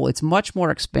wonderful, it's much more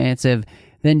expansive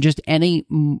than just any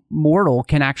mortal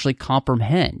can actually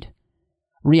comprehend.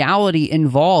 Reality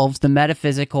involves the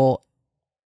metaphysical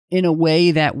in a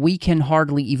way that we can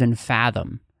hardly even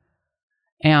fathom.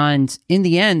 And in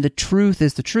the end, the truth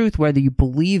is the truth, whether you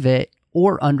believe it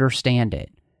or understand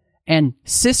it. And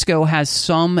Sisko has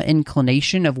some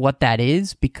inclination of what that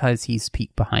is because he's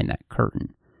peeked behind that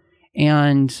curtain.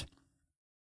 And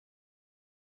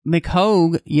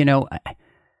McHogue, you know,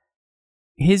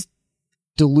 his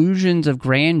delusions of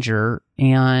grandeur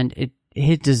and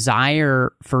his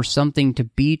desire for something to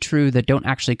be true that don't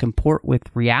actually comport with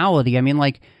reality. I mean,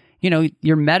 like, you know,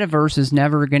 your metaverse is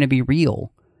never going to be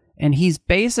real. And he's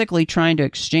basically trying to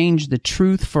exchange the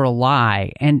truth for a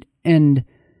lie. And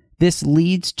this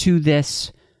leads to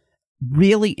this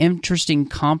really interesting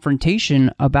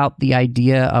confrontation about the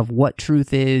idea of what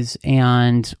truth is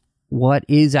and what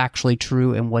is actually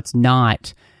true and what's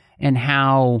not, and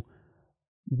how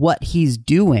what he's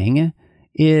doing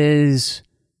is,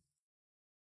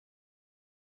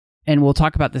 and we'll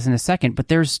talk about this in a second, but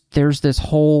there's this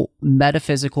whole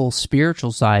metaphysical,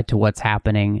 spiritual side to what's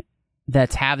happening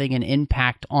that's having an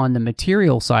impact on the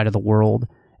material side of the world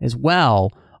as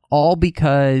well, all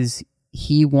because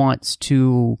he wants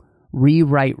to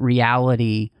rewrite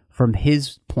reality from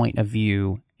his point of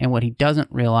view. And what he doesn't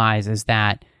realize is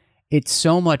that it's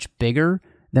so much bigger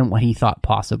than what he thought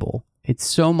possible. It's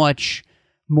so much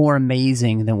more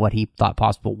amazing than what he thought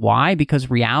possible. Why? Because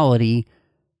reality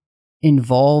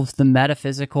involves the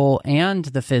metaphysical and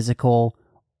the physical,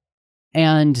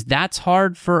 and that's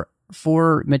hard for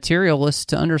materialists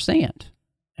to understand.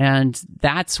 And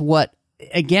that's what,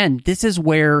 again, this is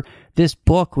where this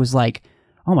book was like,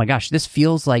 oh my gosh, this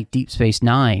feels like Deep Space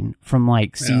Nine from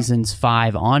like seasons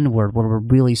 5 onward, where we're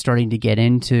really starting to get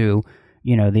into,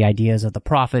 you know, the ideas of the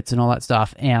prophets and all that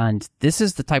stuff. And this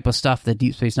is the type of stuff that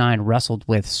Deep Space Nine wrestled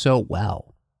with so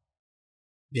well.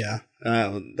 Yeah,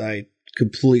 I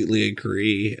completely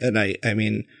agree. And I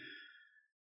mean,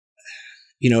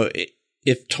 you know,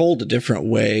 if told a different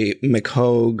way,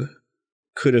 McHogue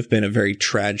could have been a very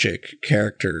tragic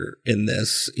character in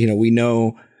this. You know, we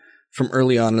know from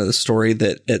early on in the story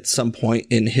that at some point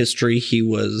in history, he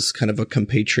was kind of a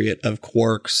compatriot of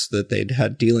Quark's, that they'd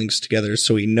had dealings together.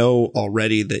 So we know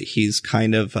already that he's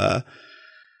kind of,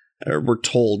 or we're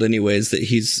told anyways, that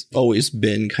he's always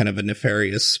been kind of a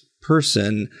nefarious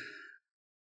person.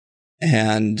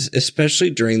 And especially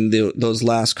during those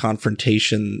last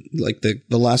confrontation, like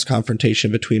the last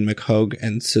confrontation between McHogue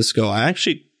and Sisko, I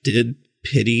actually did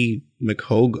pity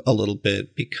McHogue a little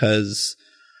bit, because,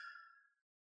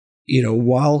 you know,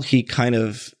 while he kind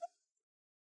of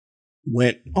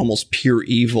went almost pure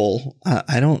evil,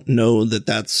 I don't know that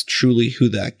that's truly who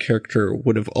that character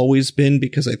would have always been,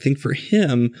 because I think for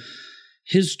him,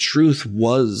 his truth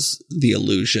was the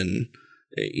illusion.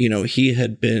 You know, he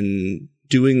had been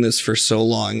doing this for so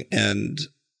long and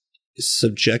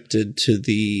subjected to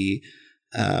the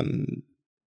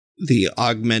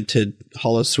augmented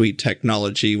holosuite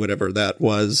technology, whatever that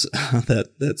was,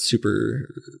 that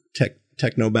super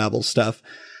technobabble stuff.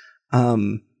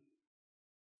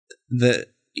 That,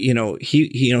 you know,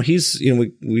 he's, you know,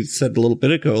 we said a little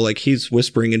bit ago, like, he's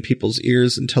whispering in people's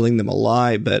ears and telling them a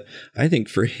lie, but I think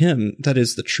for him, that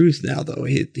is the truth now, though.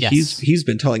 He's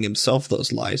been telling himself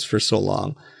those lies for so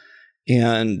long.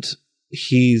 And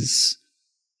he's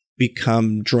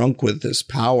become drunk with this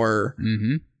power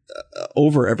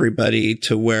over everybody,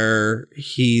 to where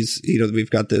he's, you know, we've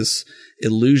got this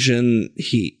illusion.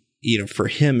 You know, for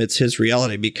him, it's his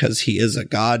reality, because he is a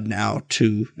god now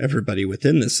to everybody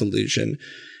within this illusion.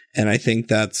 And I think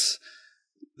that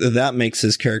makes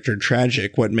his character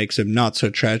tragic. What makes him not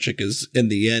so tragic is in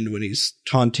the end, when he's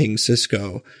taunting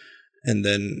Sisko, and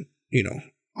then, you know,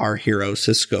 our hero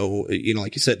Sisko, you know,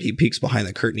 like you said, he peeks behind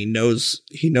the curtain. He knows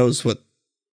what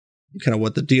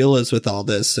the deal is with all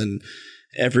this, and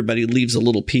everybody leaves a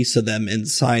little piece of them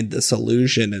inside this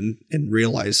illusion, and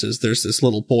realizes there's this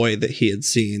little boy that he had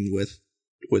seen with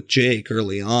Jake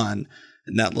early on,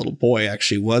 and that little boy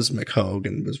actually was McHogue,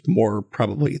 and was more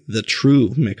probably the true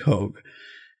McHogue.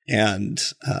 And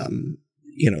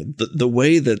you know, the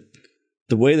way that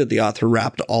the author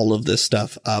wrapped all of this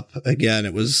stuff up, again,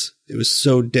 it was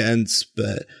so dense,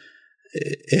 but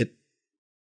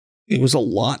it was a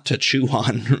lot to chew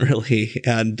on, really.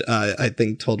 And I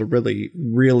think told a really,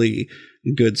 really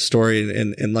good story.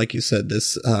 And like you said,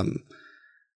 this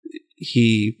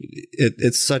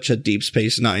it's such a Deep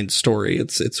Space Nine story.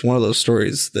 It's one of those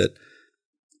stories that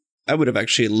I would have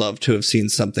actually loved to have seen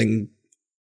something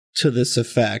to this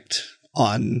effect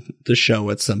on the show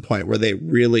at some point, where they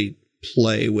really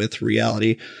play with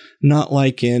reality, not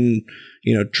like in,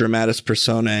 you know, Dramatis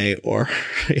Personae, or,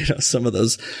 you know, some of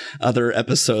those other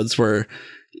episodes where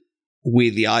we,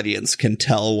 the audience, can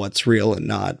tell what's real and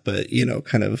not, but, you know,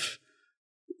 kind of,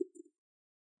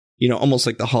 you know, almost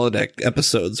like the holodeck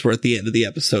episodes, where at the end of the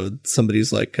episode,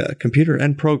 somebody's like, computer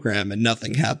end program, and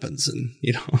nothing happens, and,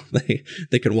 you know,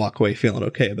 they can walk away feeling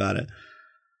okay about it.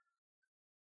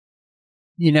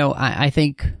 You know, I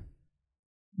think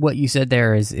what you said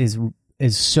there is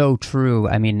so true.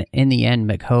 I mean, in the end,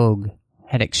 McHogue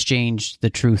had exchanged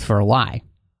the truth for a lie.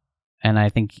 And I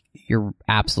think you're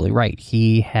absolutely right.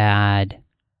 He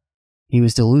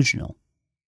was delusional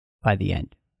by the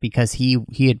end, because he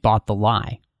had bought the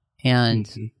lie.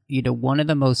 And, you know, one of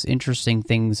the most interesting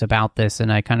things about this,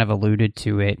 and I kind of alluded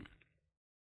to it,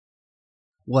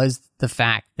 was the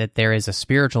fact that there is a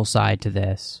spiritual side to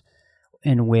this,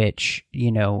 in which,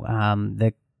 you know,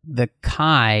 the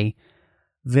Kai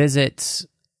visits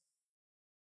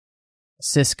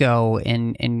Sisko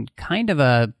in kind of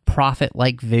a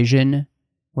prophet-like vision,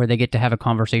 where they get to have a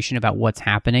conversation about what's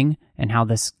happening and how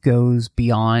this goes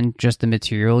beyond just the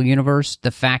material universe.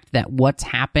 The fact that what's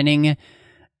happening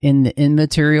in the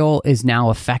immaterial is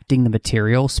now affecting the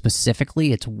material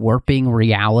specifically. It's warping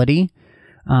reality.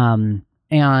 And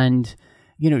And,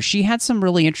 she had some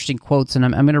really interesting quotes, and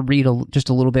I'm going to read just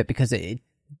a little bit because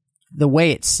the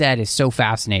way it's said is so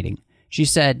fascinating. She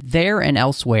said, "There and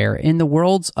elsewhere, in the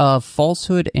worlds of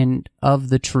falsehood and of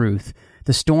the truth,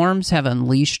 the storms have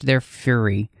unleashed their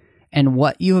fury, and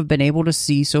what you have been able to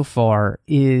see so far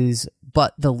is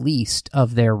but the least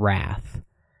of their wrath."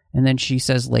 And then she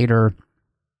says later,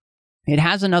 "It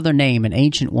has another name, an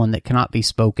ancient one that cannot be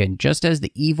spoken, just as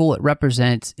the evil it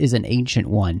represents is an ancient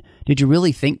one. Did you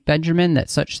really think, Benjamin, that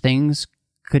such things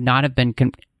could not have been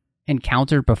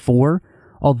encountered before,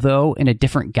 although in a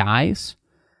different guise?"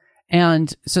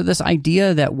 And so this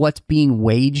idea that what's being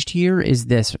waged here is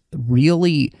this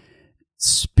really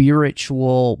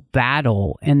spiritual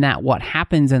battle, and that what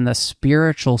happens in the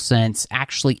spiritual sense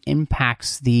actually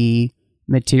impacts the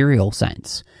material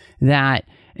sense. That,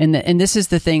 and this is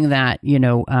the thing that,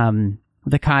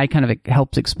 the Kai kind of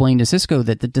helps explain to Sisko,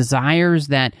 that the desires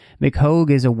that McHogue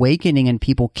is awakening in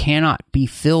people cannot be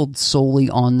filled solely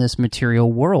on this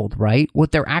material world, right?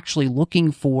 What they're actually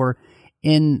looking for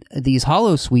in these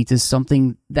holosuites is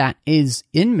something that is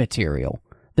immaterial.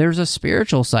 There's a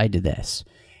spiritual side to this.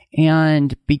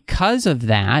 And because of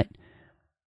that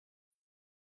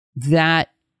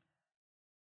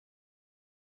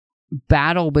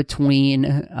battle between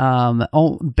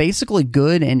basically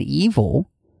good and evil,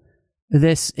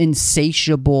 this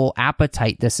insatiable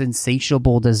appetite, this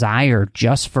insatiable desire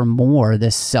just for more,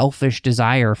 this selfish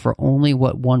desire for only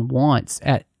what one wants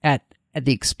at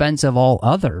the expense of all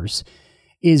others,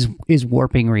 is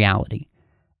warping reality.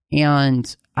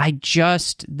 And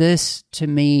this to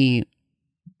me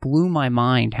blew my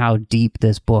mind how deep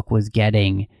this book was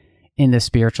getting in the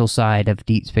spiritual side of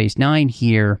Deep Space Nine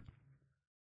here,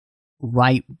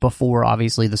 right before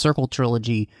obviously the Circle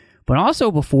trilogy, but also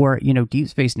before, Deep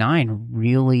Space Nine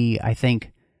really, I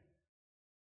think,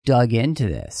 dug into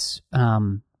this.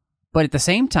 But at the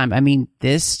same time,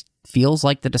 this feels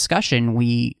like the discussion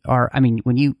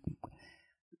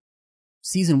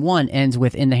Season 1 ends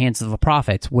with In the Hands of the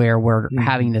Prophets, where we're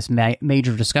having this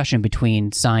major discussion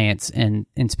between science and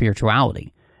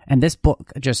spirituality. And this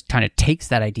book just kind of takes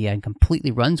that idea and completely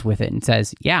runs with it and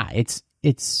says, yeah, it's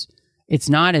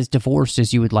not as divorced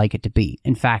as you would like it to be.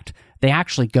 In fact, they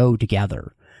actually go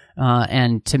together.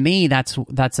 And to me, that's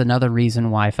another reason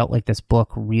why I felt like this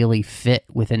book really fit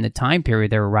within the time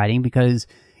period they were writing, because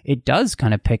it does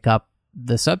kind of pick up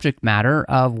the subject matter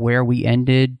of where we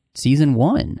ended Season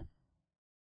 1.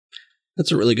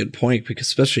 That's a really good point, because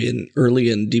especially early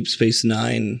in Deep Space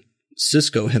Nine,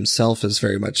 Sisko himself is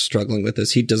very much struggling with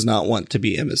this. He does not want to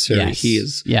be emissary. Yes. He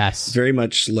is very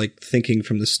much like thinking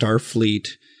from the Starfleet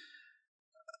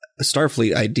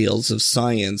ideals of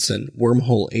science and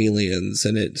wormhole aliens,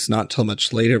 and it's not till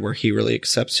much later where he really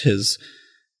accepts his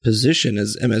position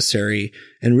as emissary.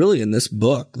 And really in this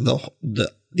book,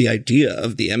 the idea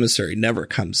of the emissary never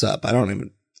comes up. I don't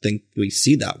even think we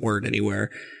see that word anywhere.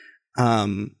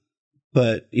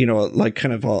 But, like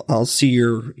kind of, I'll see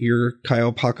your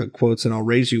Kaiopaka quotes, and I'll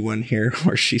raise you one here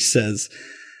where she says,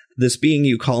 "This being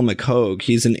you call McHogue,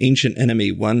 he's an ancient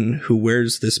enemy, one who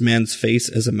wears this man's face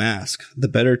as a mask, the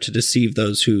better to deceive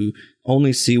those who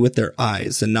only see with their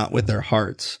eyes and not with their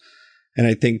hearts." And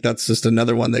I think that's just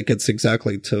another one that gets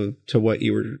exactly to what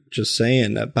you were just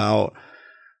saying about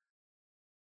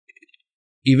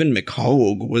even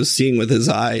McHogue was seeing with his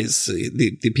eyes.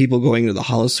 The people going to the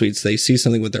holosuites, they see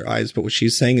something with their eyes, but what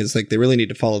she's saying is like they really need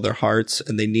to follow their hearts,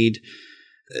 and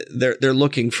they're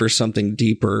looking for something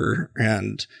deeper.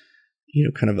 And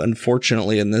kind of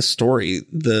unfortunately in this story,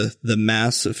 the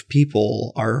mass of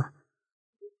people are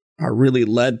really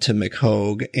led to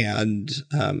McHogue, and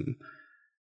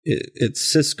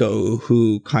it's Sisko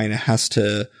who kind of has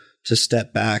to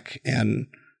step back and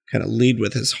kind of lead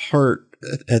with his heart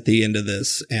at the end of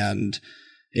this, and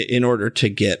in order to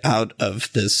get out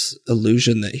of this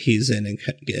illusion that he's in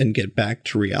and get back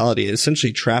to reality,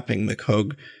 essentially trapping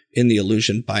McHogue in the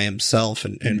illusion by himself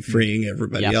and freeing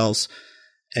everybody else.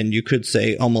 And you could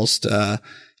say almost, not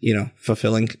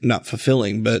fulfilling,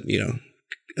 but,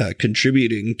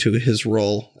 contributing to his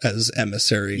role as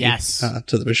emissary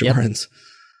to the Bajorans.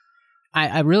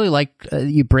 I really like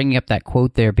you bringing up that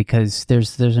quote there, because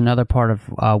there's another part of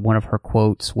one of her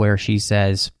quotes where she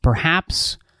says,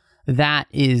 "Perhaps that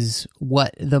is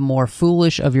what the more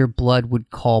foolish of your blood would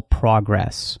call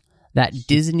progress, that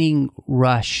dizzying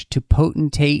rush to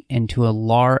potentate and to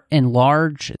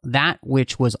enlarge that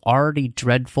which was already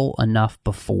dreadful enough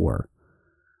before."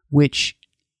 Which,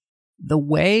 the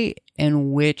way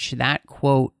in which that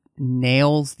quote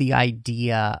nails the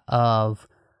idea of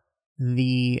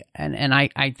and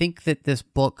I think that this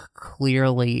book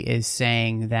clearly is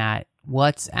saying that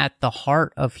what's at the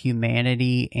heart of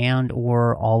humanity and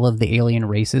or all of the alien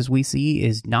races we see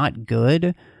is not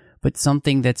good, but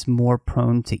something that's more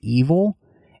prone to evil.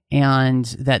 And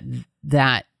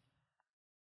that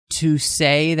to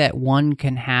say that one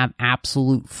can have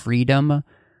absolute freedom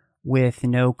with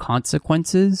no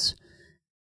consequences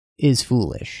is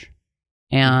foolish.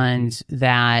 And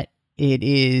that it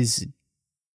is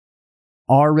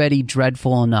already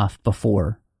dreadful enough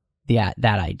before that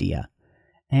idea.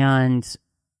 And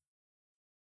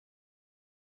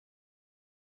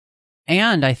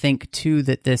I think too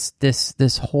that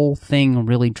this whole thing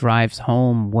really drives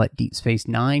home what Deep Space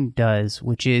Nine does,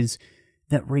 which is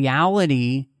that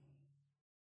reality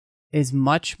is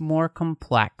much more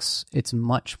complex, it's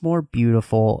much more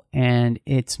beautiful, and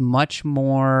it's much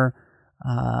more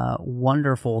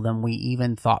wonderful than we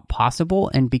even thought possible.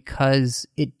 And because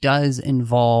it does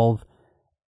involve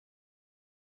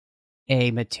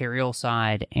a material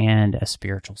side and a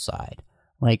spiritual side.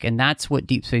 And that's what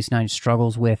Deep Space Nine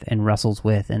struggles with and wrestles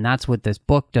with, and that's what this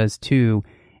book does too.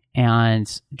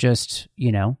 And just,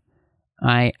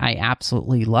 I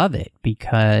absolutely love it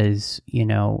because,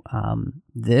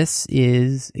 this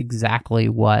is exactly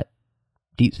what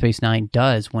Deep Space Nine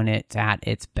does when it's at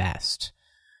its best.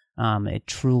 It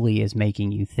truly is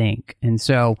making you think. And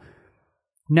so,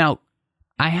 now,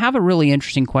 I have a really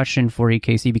interesting question for you,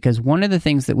 Casey, because one of the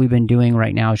things that we've been doing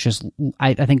right now is just,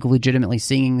 I think, legitimately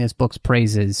singing this book's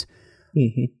praises.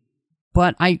 Mm-hmm.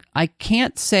 But I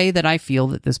can't say that I feel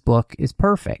that this book is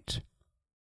perfect.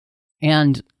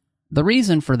 And the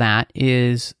reason for that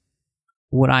is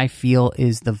what I feel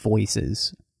is the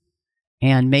voices.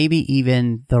 And maybe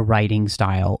even the writing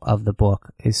style of the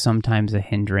book is sometimes a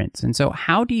hindrance. And so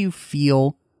how do you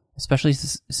feel, especially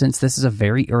since this is a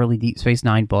very early Deep Space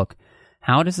Nine book,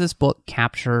 how does this book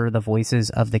capture the voices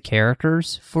of the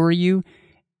characters for you?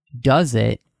 Does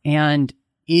it? And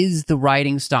is the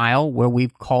writing style, where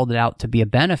we've called it out to be a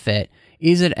benefit,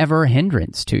 is it ever a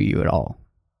hindrance to you at all?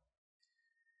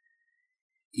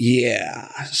 Yeah.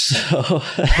 So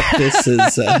this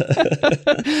is...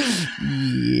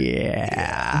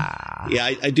 Yeah.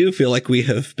 Yeah, I do feel like we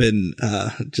have been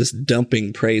just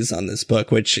dumping praise on this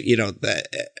book, which,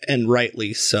 and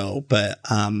rightly so. But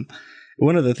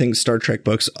one of the things Star Trek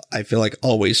books I feel like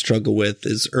always struggle with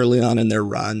is early on in their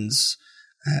runs.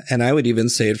 And I would even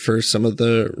say it for some of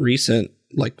the recent,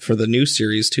 like for the new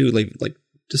series too, like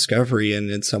Discovery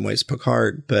and in some ways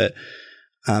Picard. But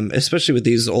especially with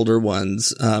these older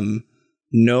ones,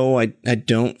 no, I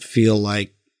don't feel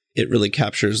like it really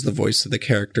captures the voice of the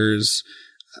characters.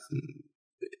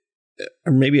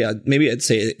 Or maybe I'd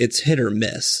say it's hit or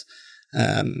miss.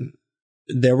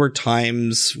 There were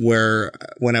times where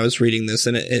when I was reading this,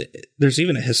 and there's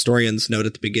even a historian's note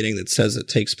at the beginning that says it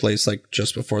takes place like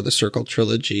just before the Circle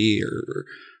trilogy or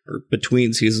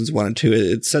between seasons 1 and 2.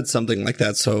 It said something like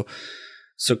that. So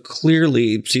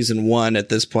clearly season 1 at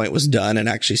this point was done, and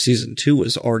actually season 2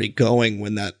 was already going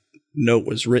when that note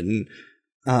was written.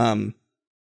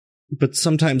 But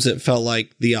sometimes it felt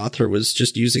like the author was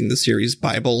just using the series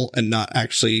Bible and not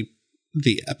actually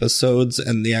the episodes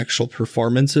and the actual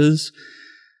performances.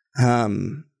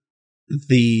 So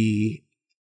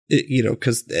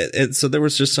there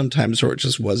was just some times where it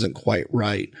just wasn't quite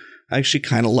right. I actually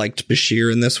kind of liked Bashir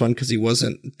in this one because he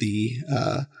wasn't the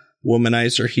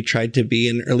womanizer he tried to be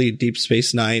in early Deep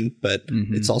Space Nine, but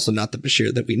it's also not the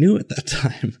Bashir that we knew at that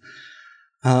time.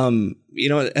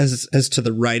 As to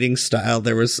the writing style,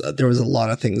 there was a lot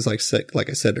of things like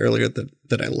I said earlier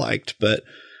that I liked, but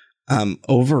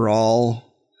overall,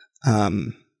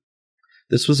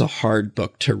 this was a hard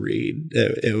book to read.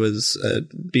 It was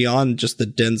beyond just the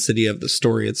density of the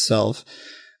story itself.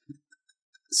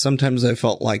 Sometimes I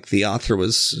felt like the author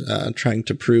was trying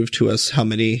to prove to us how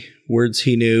many words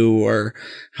he knew, or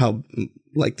how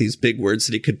like these big words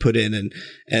that he could put in,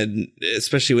 and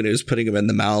especially when he was putting them in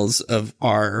the mouths of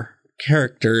our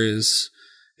characters,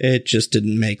 it just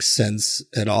didn't make sense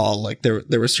at all. Like there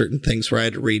were certain things where I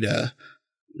had to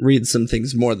read some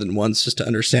things more than once just to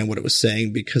understand what it was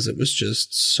saying, because it was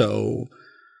just so,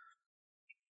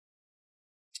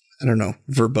 I don't know,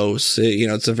 verbose.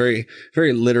 It's a very,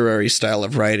 very literary style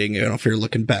of writing. If you're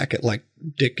looking back at like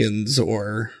Dickens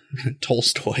or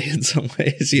Tolstoy in some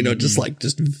ways,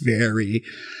 just very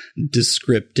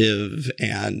descriptive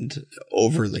and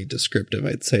overly descriptive,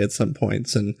 I'd say at some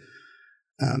points. And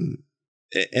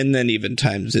then even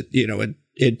times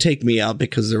it'd take me out,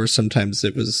 because there were sometimes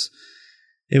it was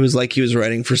like he was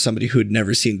writing for somebody who had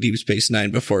never seen Deep Space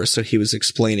Nine before. So he was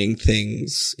explaining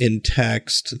things in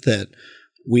text that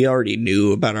we already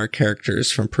knew about our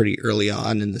characters from pretty early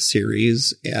on in the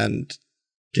series, and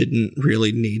didn't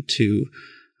really need to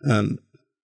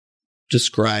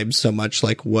describe so much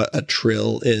like what a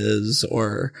trill is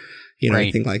or, Right.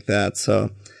 anything like that. So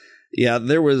yeah,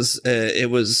 there was, it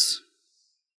was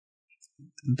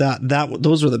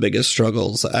those were the biggest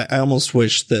struggles. I almost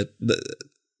wish that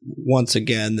once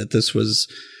again, that this was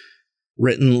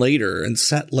written later and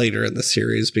set later in the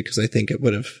series, because I think it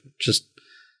would have just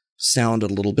sounded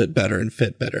a little bit better and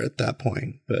fit better at that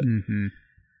point. But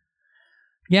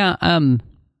yeah,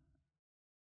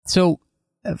 so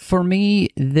for me,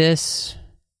 this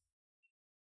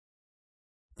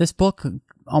book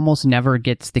almost never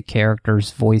gets the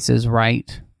characters' voices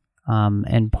right.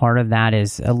 And part of that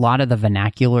is a lot of the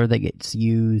vernacular that gets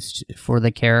used for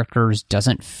the characters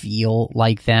doesn't feel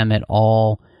like them at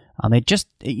all. It just,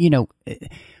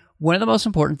 one of the most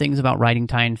important things about writing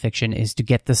tie-in fiction is to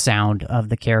get the sound of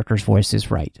the characters' voices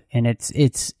right. And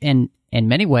it's in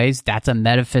many ways, that's a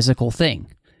metaphysical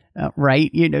thing, right?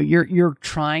 You're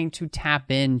trying to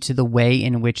tap into the way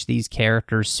in which these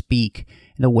characters speak,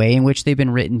 the way in which they've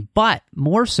been written, but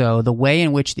more so the way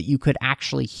in which that you could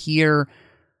actually hear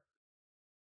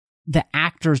the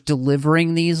actors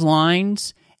delivering these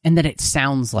lines and that it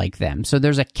sounds like them. So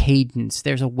there's a cadence,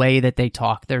 there's a way that they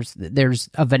talk, there's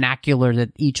a vernacular that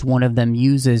each one of them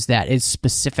uses that is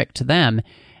specific to them.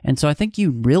 And so I think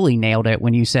you really nailed it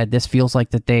when you said this feels like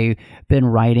that they've been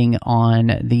writing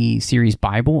on the series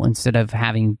Bible instead of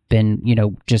having been,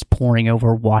 just poring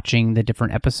over watching the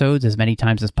different episodes as many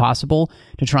times as possible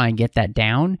to try and get that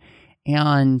down.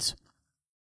 And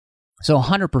so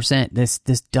 100%, this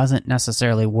doesn't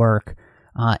necessarily work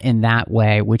in that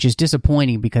way, which is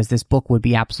disappointing because this book would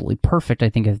be absolutely perfect, I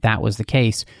think, if that was the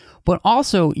case. But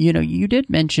also, you did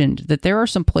mention that there are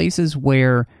some places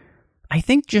where I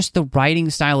think just the writing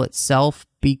style itself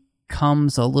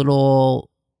becomes a little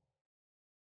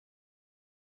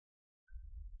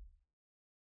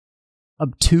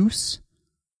obtuse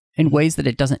in ways that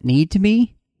it doesn't need to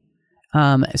be.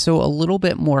 So a little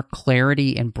bit more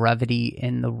clarity and brevity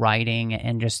in the writing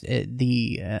and just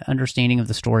the understanding of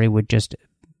the story would just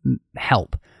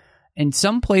help. In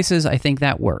some places, I think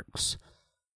that works.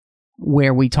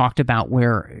 Where we talked about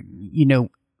where,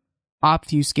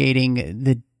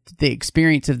 obfuscating the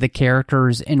experience of the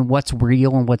characters and what's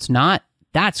real and what's not,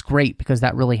 that's great because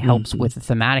that really helps with the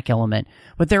thematic element.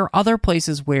 But there are other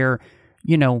places where,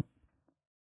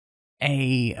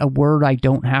 a word I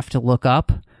don't have to look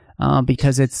up,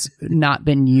 because it's not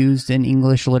been used in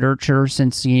English literature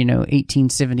since,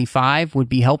 1875 would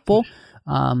be helpful.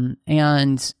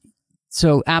 And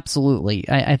so absolutely,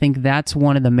 I think that's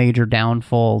one of the major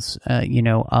downfalls,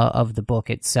 of the book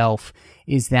itself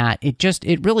is that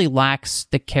it really lacks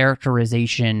the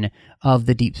characterization of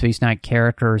the Deep Space Nine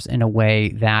characters in a way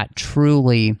that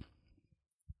truly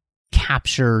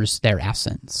captures their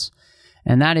essence.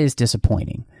 And that is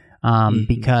disappointing,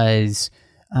 because,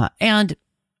 and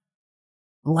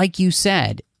like you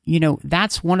said,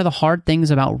 that's one of the hard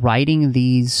things about writing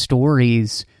these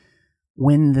stories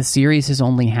when the series has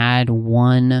only had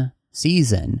one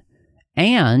season.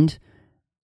 And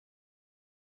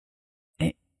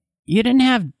you didn't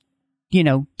have,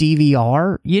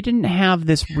 DVR. You didn't have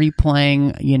this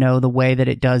replaying, the way that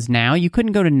it does now. You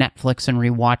couldn't go to Netflix and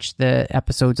rewatch the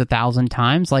episodes 1,000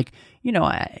 times. Like,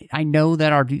 I know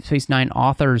that our Deep Space Nine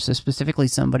authors, specifically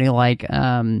somebody like,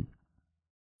 and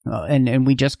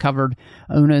we just covered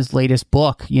Una's latest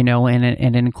book, and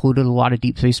it included a lot of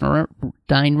Deep Space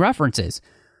Nine references.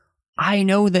 I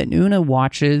know that Una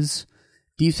watches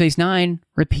Deep Space Nine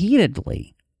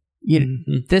repeatedly.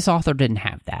 This author didn't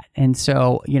have that. And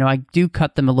so, I do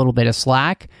cut them a little bit of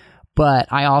slack, but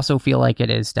I also feel like it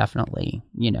is definitely,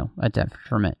 a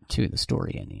detriment to the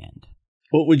story in the end.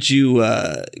 What would you,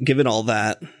 given all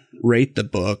that, rate the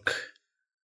book?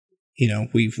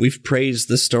 We've praised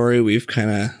the story. We've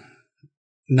kind of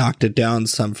knocked it down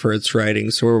some for its writing.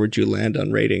 So where would you land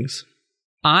on ratings?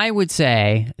 I would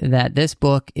say that this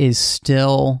book is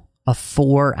still a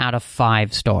 4 out of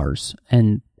 5 stars.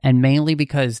 And mainly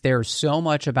because there's so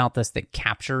much about this that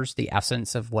captures the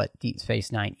essence of what Deep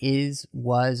Space Nine is,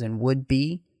 was, and would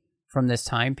be from this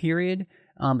time period.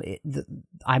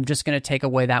 I'm just going to take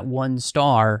away that 1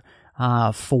 star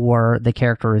for the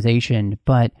characterization.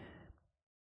 But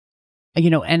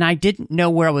and I didn't know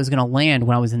where I was going to land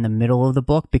when I was in the middle of the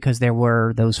book because there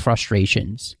were those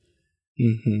frustrations.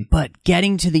 But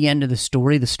getting to the end of the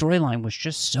storyline was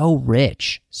just so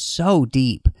rich, so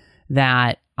deep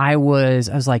that I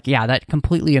was like, yeah, that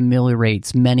completely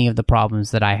ameliorates many of the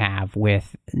problems that I have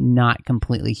with not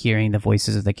completely hearing the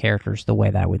voices of the characters the way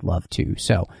that I would love to.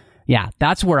 So, yeah,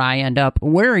 that's where I end up.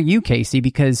 Where are you, Casey?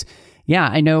 Because, yeah,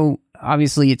 I know,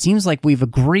 obviously, it seems like we've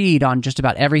agreed on just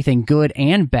about everything good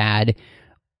and bad.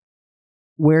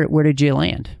 where did you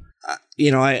land?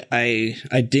 I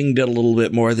dinged it a little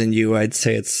bit more than you. I'd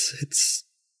say it's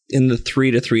in the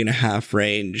 3 to 3.5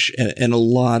 range, and a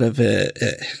lot of it,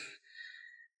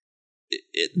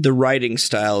 the writing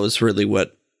style is really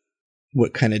what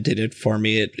kind of did it for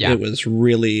me. It was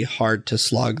really hard to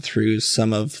slog through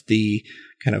some of the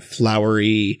kind of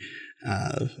flowery,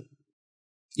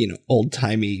 old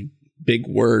timey big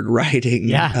word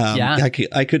writing. I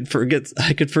could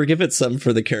forgive it some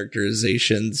for the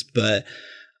characterizations, but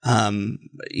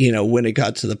when it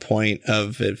got to the point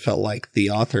of, it felt like the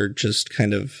author just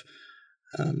kind of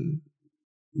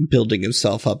building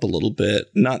himself up a little bit.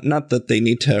 Not that they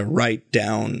need to write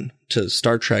down to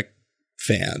Star Trek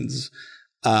fans,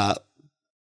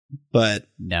 but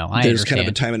no, I there's understand. kind of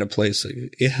a time and a place.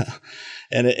 Yeah,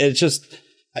 and it's just,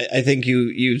 I think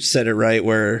you said it right,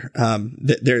 where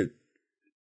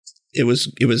it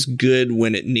was good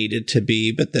when it needed to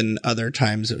be, but then other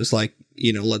times it was like,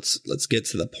 let's get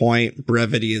to the point.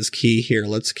 Brevity is key here.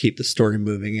 Let's keep the story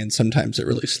moving. And sometimes it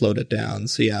really slowed it down.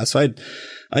 So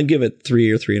I'd give it 3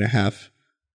 or 3.5.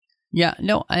 Yeah,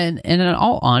 no, and in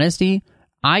all honesty,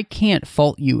 I can't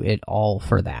fault you at all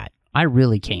for that. I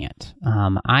really can't.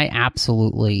 I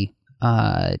absolutely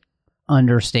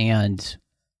understand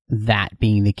that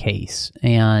being the case.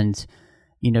 And,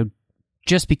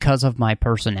 just because of my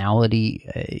personality,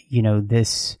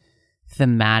 this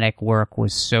thematic work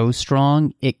was so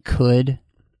strong, it could,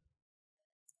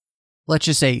 let's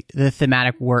just say the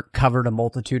thematic work covered a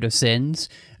multitude of sins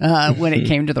when it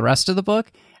came to the rest of the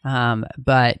book.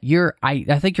 But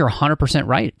I think you're 100%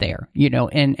 right there,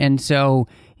 and so,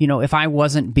 if I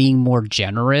wasn't being more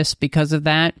generous because of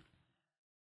that,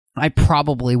 I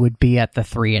probably would be at the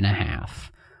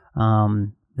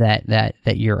 3.5.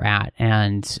 That you're at,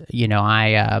 and I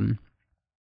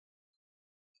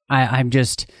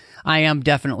am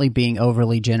definitely being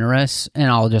overly generous,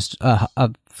 and I'll just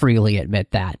freely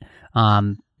admit that.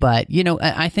 But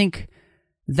I think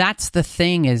that's the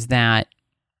thing, is that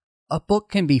a book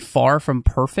can be far from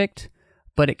perfect,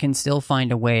 but it can still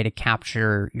find a way to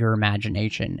capture your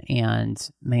imagination. And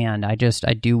man, I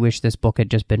do wish this book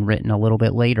had just been written a little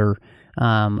bit later,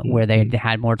 where they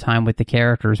had more time with the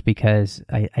characters, because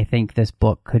I think this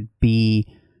book could be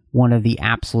one of the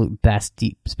absolute best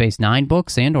Deep Space Nine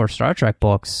books and or Star Trek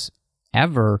books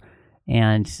ever.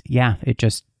 And yeah, it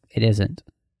isn't.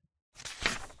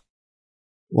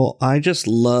 Well, I just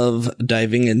love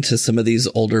diving into some of these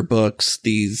older books,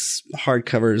 these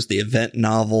hardcovers, the event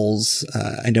novels.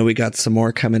 I know we got some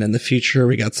more coming in the future.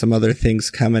 We got some other things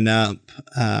coming up.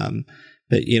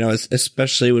 But,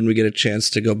 especially when we get a chance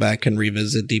to go back and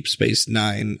revisit Deep Space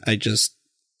Nine, I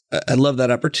love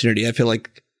that opportunity. I feel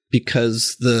like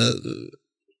because the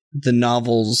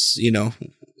novels,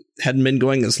 hadn't been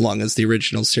going as long as the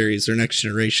original series or Next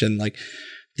Generation, like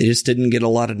they just didn't get a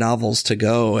lot of novels to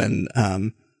go. And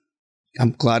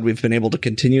I'm glad we've been able to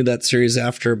continue that series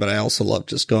after, but I also love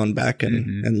just going back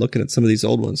and looking at some of these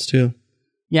old ones too.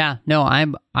 Yeah, no, I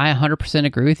 100%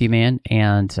 agree with you, man,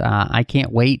 and I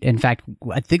can't wait. In fact,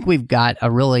 I think we've got a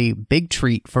really big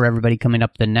treat for everybody coming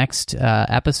up the next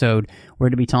episode. We're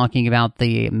going to be talking about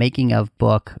the making of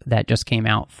book that just came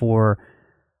out for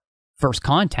First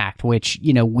Contact, which,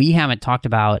 we haven't talked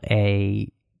about a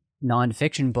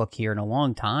nonfiction book here in a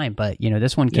long time, but,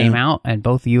 this one came out, and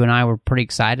both you and I were pretty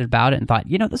excited about it and thought,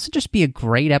 this would just be a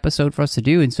great episode for us to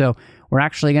do, and so we're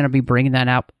actually going to be bringing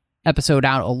that episode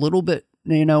out a little bit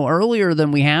earlier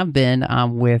than we have been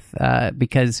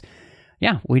because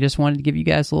we just wanted to give you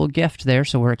guys a little gift there,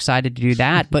 so we're excited to do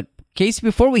that. But Casey,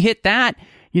 before we hit that,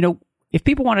 if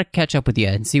people want to catch up with you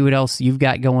and see what else you've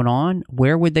got going on,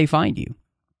 where would they find you?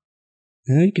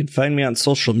 You can find me on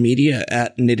social media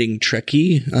at Knitting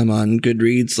Trekkie. I'm on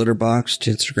Goodreads,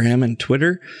 Letterboxd, Instagram, and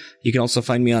Twitter. You can also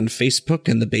find me on Facebook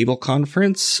and the Babel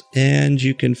Conference, and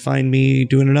you can find me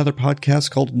doing another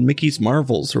podcast called Mickey's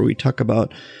Marvels, where we talk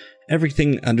about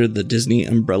everything under the Disney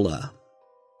umbrella.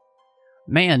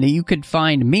 Man, you could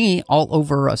find me all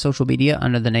over social media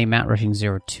under the name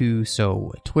MattRushing02.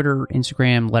 So Twitter,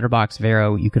 Instagram, Letterboxd,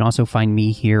 Vero. You can also find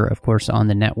me here, of course, on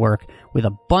the network with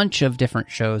a bunch of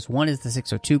different shows. One is the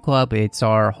 602 Club. It's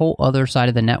our whole other side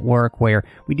of the network where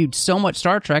we do so much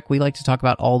Star Trek. We like to talk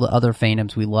about all the other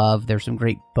fandoms we love. There's some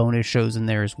great bonus shows in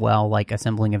there as well, like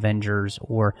Assembling Avengers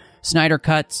or Snyder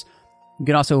Cuts. You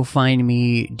can also find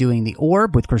me doing The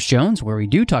Orb with Chris Jones, where we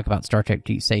do talk about Star Trek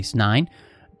Deep Space Nine.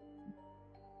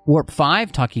 Warp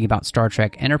 5, talking about Star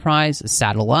Trek Enterprise.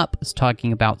 Saddle Up is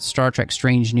talking about Star Trek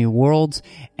Strange New Worlds.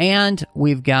 And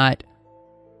we've got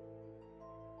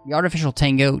The Artificial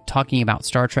Tango, talking about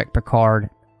Star Trek Picard.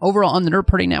 Overall, on the Nerd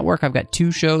Party Network, I've got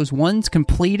 2 shows. One's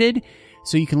completed.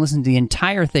 So you can listen to the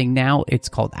entire thing now. It's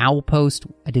called Owl Post.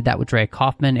 I did that with Drea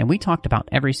Kaufman, and we talked about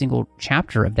every single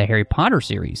chapter of the Harry Potter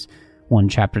series, one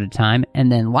chapter at a time.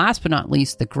 And then last but not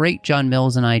least, the great John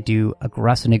Mills and I do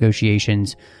Aggressive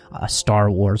Negotiations, a Star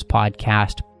Wars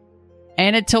podcast.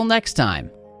 And until next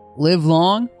time, live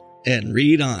long and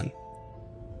read on.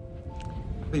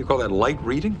 What do you call that, light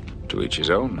reading? To each his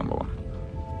own, number one.